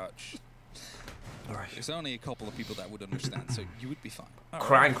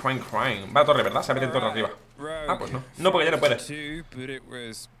 Crying. Va a torre, ¿verdad? Se ha metido en torre arriba. Ah, pues no. No, porque ya no puede. O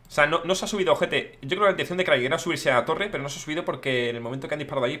sea, no se ha subido, ojete. Yo creo que la intención de Craig era subirse a la torre, pero no se ha subido porque en el momento que han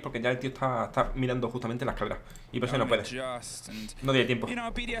disparado ahí, porque ya el tío está mirando justamente la escalera. Y por eso no puede. No tiene tiempo. Ahí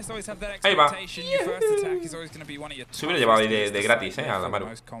va. Se hubiera llevado ahí de gratis, a la Maru.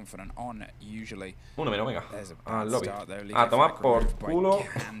 Uno menos, venga. Al lobby. A tomar por culo.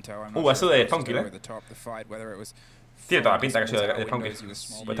 Eso de Funky, Tiene toda la pinta que ha sido de Funky.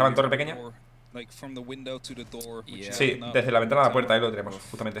 Pues estaba en torre pequeña. Sí, desde la ventana a la puerta, ahí lo tenemos,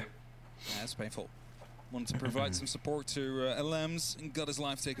 justamente.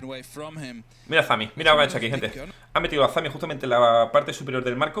 Mira a Zami, mira lo que ha hecho aquí, gente. Ha metido a Zami justamente en la parte superior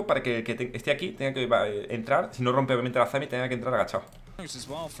del marco para que el que esté aquí tenga que entrar. Si no rompe obviamente la Zami, tenga que entrar agachado. Oye,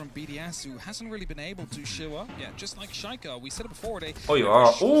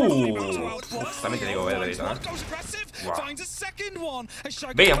 también te digo, verita,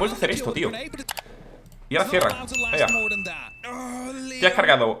 Ve, han vuelto a hacer esto, tío. Y ahora cierran. Venga. Te has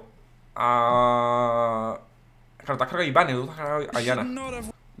cargado Claro, te has cargado a Ivane, tú te has cargado a Yana.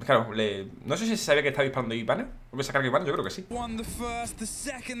 Claro, no sé si se sabía que estaba disparando Ivane. ¿Vuelves a cargar Ivane? Yo creo que sí.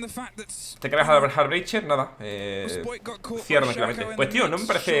 Te cargas a Heartbreacher, nada. Cierra tranquilamente. Pues tío, no me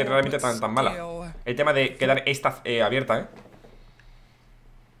parece realmente tan mala el tema de quedar esta abierta,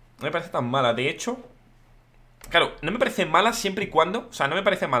 No me parece tan mala, de hecho. Claro, no me parece mala siempre y cuando. O sea, no me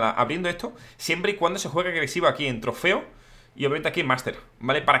parece mala abriendo esto siempre y cuando se juegue agresivo aquí en trofeo y obviamente aquí en Master,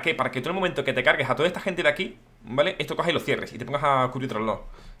 ¿vale? ¿Para qué? Para que tú en el momento que te cargues a toda esta gente de aquí, ¿vale? Esto cojas y lo cierres y te pongas a cubrir otro lado.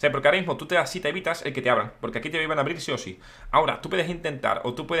 O sea, porque ahora mismo tú así te evitas el que te abran, porque aquí te iban a abrir sí o sí. Ahora, tú puedes intentar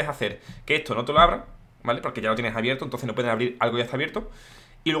o tú puedes hacer que esto no te lo abran, ¿vale? Porque ya lo tienes abierto, entonces no pueden abrir algo que ya está abierto.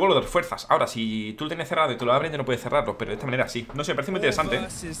 Y luego lo refuerzas. Ahora, si tú lo tienes cerrado y te lo abren, ya no puedes cerrarlo. Pero de esta manera sí. No sé, me parece muy interesante. Me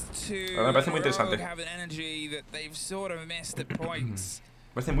parece muy interesante. Me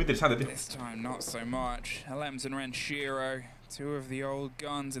parece muy interesante, tío. Me parece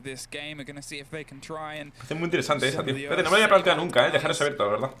muy interesante esa, tío. Fíjate, no me lo había planteado nunca, dejar eso abierto,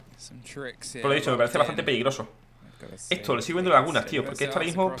 la verdad. Por lo dicho, me parece bastante peligroso. Esto, le sigo viendo lagunas, tío. Porque esto ahora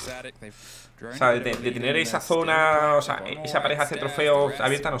mismo... O sea, de tener esa zona, o sea, esa pareja hacia trofeos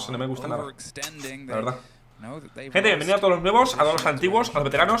abierta, no sé, no me gusta nada, la verdad. Gente, bienvenido a todos los nuevos, a todos los antiguos, a los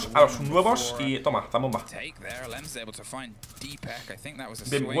veteranos, a los nuevos. Y toma, esta bomba.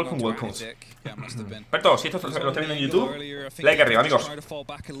 Bien, welcome. Perfecto, si esto lo estáis viendo en YouTube, like arriba, amigos.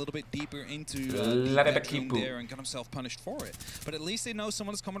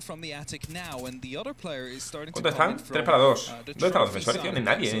 ¿Cuánto están? 3 para 2. ¿Dónde están los defensores, tío? No hay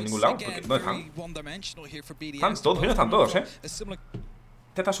nadie en ningún lado. ¿Dónde están? Están todos, mira, están todos,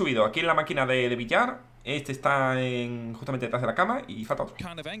 Este está subido aquí en la máquina de billar. Este está justamente detrás de la cama. Y falta otro. Mira,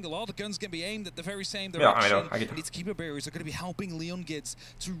 a ver, aquí está.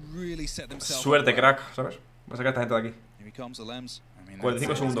 Suerte, crack, ¿sabes? Voy a sacar a esta gente de aquí.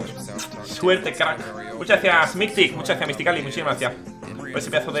 45 segundos. Suerte, crack. Muchas gracias, Mictic. Muchas gracias, Mysticali. Muchísimas gracias por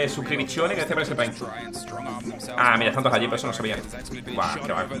ese pedazo de suscripción. Y gracias por ese Prime. Ah, mira, están todos allí, pero eso no sabían. Buah,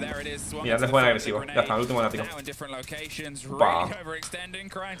 qué va. Mira, les juegan agresivo. Ya está, el último látigo. Buah.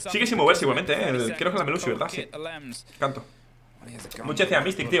 Sigue sin moverse igualmente, Creo que es la Melusi, ¿verdad? Sí. Canto. Muchas gracias,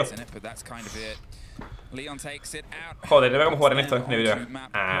 Mystic, tío. Joder, no veo cómo jugar en esto, ni video.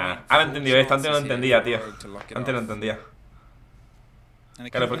 Ah, ahora he entendido esto. Antes no lo entendía, tío. Antes no entendía.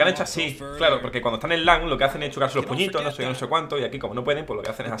 Claro, porque han hecho así. Claro, porque cuando están en LAN lo que hacen es chocarse los puñitos, no sé cuánto. Y aquí como no pueden, pues lo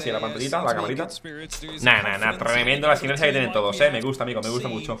que hacen es así a la pantallita, la camarita. Nah, tremendo la sinergia que tienen todos, Me gusta, amigo, me gusta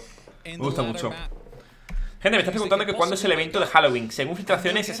mucho. Me gusta mucho. Gente, me estás preguntando que cuándo es el evento de Halloween. Según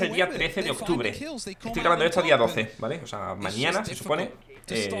filtraciones es el día 13 de octubre. Estoy grabando esto el día 12, ¿vale? O sea, mañana se supone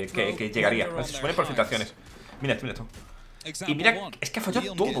que llegaría, ¿vale? Se supone por filtraciones. Mira esto. Y mira, es que ha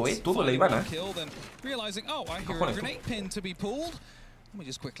fallado todo, todo la Ivana, cojones, Let me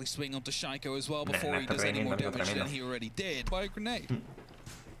just quickly swing onto Shaiko as well before he does any more damage than he already did by a grenade.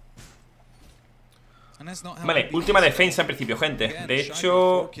 Vale, última defensa en principio, gente. De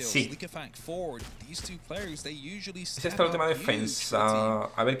hecho, sí. ¿Es esta la última defensa?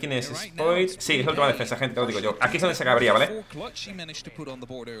 A ver quién es. Spoil. Sí, es la última defensa, gente, te lo digo yo. Aquí es donde se acabaría, ¿vale?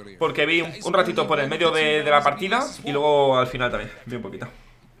 Porque vi un ratito por el medio de la partida. Y luego al final también, vi un poquito.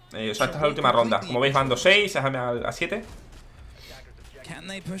 O sea, esta es la última ronda. Como veis van 2-6, a 7. Can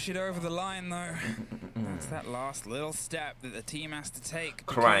they push it over the line though? That's that last little step that the team has to take.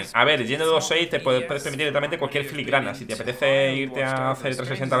 Crying. A ver, yendo de 2-6 te puedes permitir directamente cualquier filigrana. Si te apetece irte a hacer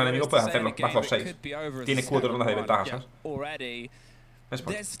 360 al enemigo, puedes hacerlo. Vas 2-6. Tienes 4 rondas de ventaja, ¿sabes?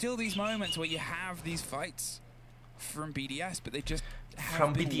 There's still these moments where you have these fights from BDS, but they just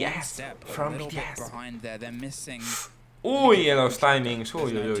from BDS. From BDS. Behind there, they're missing. Uy, en los timings.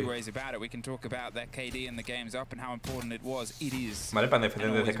 Uy. Vale, para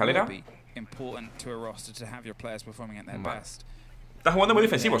defender desde escalera. Estás jugando muy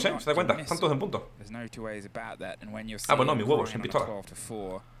defensivos, ¿Se da cuenta? Están todos en punto. Ah, pues no, mis huevos, en pistola.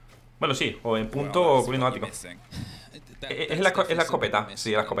 Bueno, sí, o en punto o cubriendo ático. Es la escopeta.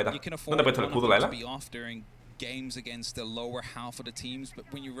 Sí, la escopeta. ¿Dónde he puesto el escudo, la Ela? Games against the lower half of the teams, but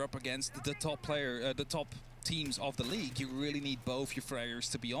when you're up against the top player, the top teams of the league, you really need both your players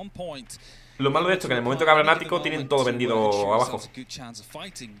to be on point. Lo malo de esto es que en el momento que abran ático tienen todo vendido abajo.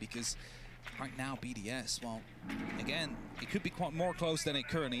 Right now, BDS, well, again, it could be quite more close than it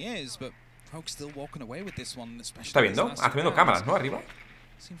currently is, but folks still walking away with this one, especially. ¿Está viendo? Está viendo cámaras, ¿no? Arriba.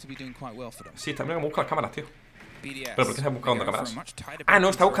 Seem to be doing quite well for them. Sí, está viendo cómo busca las cámaras, tío. ¿Pero por qué está buscando cámaras? Ah, no,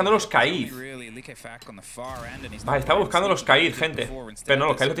 está buscando los Kaid. Vale, estaba buscando los Kaid, gente. Pero no,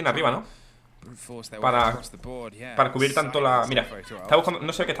 los Kaid lo tiene arriba, ¿no? Para cubrir tanto la... Mira, está buscando...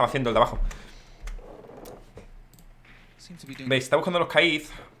 No sé qué estaba haciendo el de abajo. ¿Veis? Está buscando los Kaid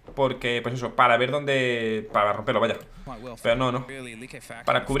porque, pues eso, para ver dónde... Para romperlo, vaya. Pero no.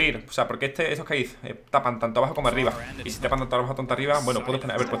 Para cubrir, o sea, porque esos Kaid tapan tanto abajo como arriba. Y si tapan tanto abajo como arriba, bueno, puedo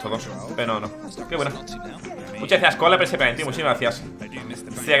haber puesto 2. Pero no. Qué buena. Muchas gracias, Cola, por ese plan, tío. Muchísimas gracias.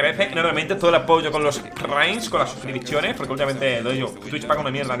 Se agradece enormemente todo el apoyo con los Primes, con las suscripciones, porque últimamente doy yo. Twitch paga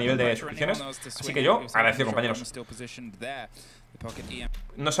una mierda a nivel de suscripciones. Así que yo, agradecido, compañeros.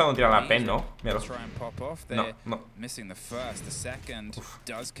 No sé dónde tirar la pen, ¿no? Míralo. No.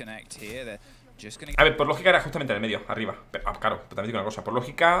 A ver, por lógica era justamente en el medio, arriba. Pero, claro, pero también digo una cosa. Por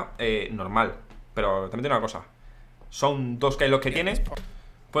lógica, normal. Pero también digo una cosa. Son 2 K los que tiene.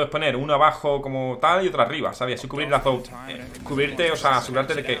 puedes poner uno abajo como tal y otro arriba, ¿sabes? Así cubrir la zona. Cubrirte, o sea,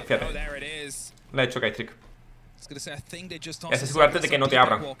 asegurarte de que... Fíjate. Le he hecho kite trick. Es asegurarte de que no te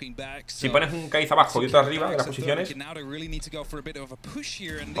abran. Si pones un kite abajo y otro arriba de las posiciones.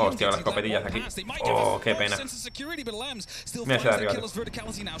 Hostia, las escopetillas de aquí. Oh, qué pena. Mira ese de arriba.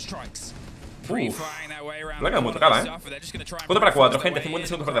 Uf, la queda muy tocada, 4 para 4, gente, 50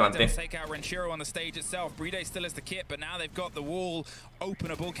 segundos por delante.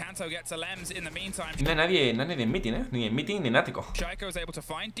 No hay nadie en meeting, ni en meeting ni en ático.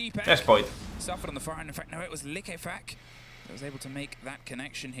 Spoil. Was able to make that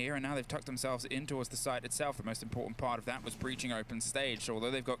connection here, and now they've tucked themselves in towards the site itself. The most important part of that was breaching open stage. So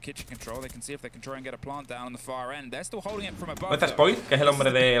although they've got kitchen control, they can see if they can try and get a plant down on the far end. They're still holding it from above. ¿Dónde está Spoil? Que es el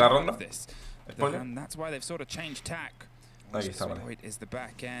hombre de la ronda. And that's why they've sort of changed tack. Ahí está, vale. Is the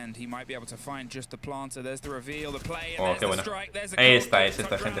back end. He might be able to find just the planter. There's the reveal, the play, oh, qué buena. Esta es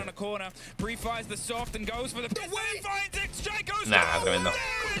esta, gente. Nah, tremendo.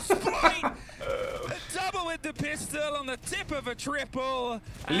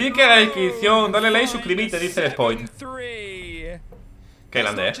 Like a la descripción, dale like y suscribite, dice el Spoil. Qué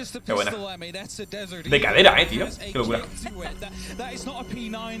grande, qué buena. De cadera, tío. Qué locura.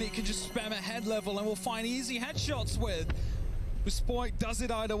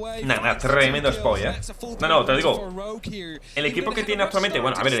 Nada, tremendo spoil, No, te lo digo. El equipo que tiene actualmente,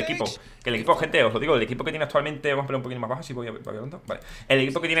 bueno, a ver, el equipo, gente, os lo digo, el equipo que tiene actualmente, vamos a poner un poquito más bajo, si voy a vale. El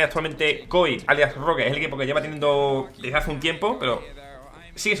equipo que tiene actualmente Koi, alias Rogue, es el equipo que lleva teniendo desde hace un tiempo, pero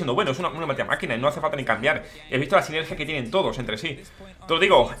sigue siendo bueno, es una máquina y no hace falta ni cambiar. He visto la sinergia que tienen todos entre sí. Te lo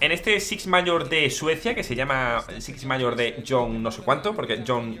digo, en este Six Major de Suecia, que se llama Six Major de John no sé cuánto, porque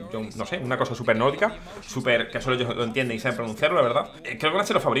John no sé, una cosa súper nórdica, súper, que solo ellos lo entienden y saben pronunciarlo, la verdad. Creo que van a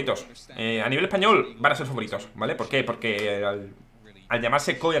ser los favoritos. A nivel español van a ser favoritos, ¿vale? ¿Por qué? Porque al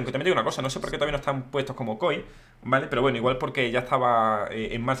llamarse Koi, aunque también digo una cosa, no sé por qué todavía no están puestos como Koi, ¿vale? Pero bueno, igual porque ya estaba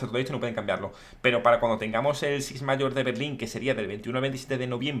en marcha todo esto y no pueden cambiarlo. Pero para cuando tengamos el Six Major de Berlín, que sería del 21 al 27 de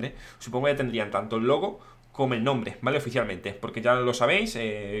noviembre, supongo que ya tendrían tanto el logo como el nombre, ¿vale? Oficialmente, porque ya lo sabéis,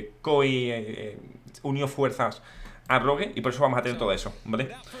 Koi unió fuerzas a Rogue y por eso vamos a tener todo eso, ¿vale?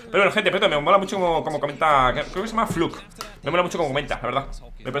 Pero bueno, gente, me mola mucho como comenta, creo que se llama Fluke. Me mola mucho como comenta, la verdad.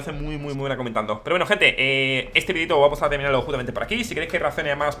 Me parece muy buena comentando. Pero bueno, gente, este videito vamos a terminarlo justamente por aquí. Si queréis que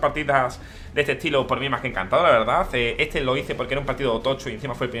reaccione a más partidas de este estilo, por mí más que encantado, la verdad. Este lo hice porque era un partido tocho y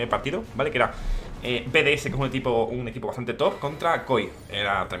encima fue el primer partido, ¿vale? Que era BDS, que es un equipo bastante top, contra Koi.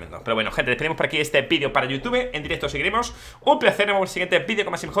 Era tremendo. Pero bueno, gente, despedimos por aquí este vídeo para YouTube. En directo seguiremos. Un placer, nos vemos en el siguiente vídeo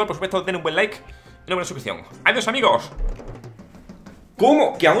con más y mejor. Por supuesto, den un buen like y una buena suscripción. Adiós, amigos.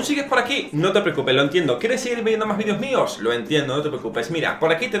 ¿Cómo? ¿Que aún sigues por aquí? No te preocupes, lo entiendo. ¿Quieres seguir viendo más vídeos míos? Lo entiendo, no te preocupes. Mira,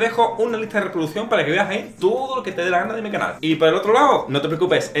 por aquí te dejo una lista de reproducción para que veas ahí todo lo que te dé la gana de mi canal. Y por el otro lado, no te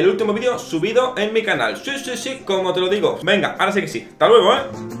preocupes, el último vídeo subido en mi canal. Sí, como te lo digo. Venga, ahora sí que sí. Hasta luego,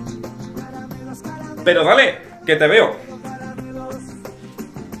 Pero dale, que te veo.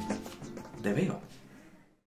 Te veo.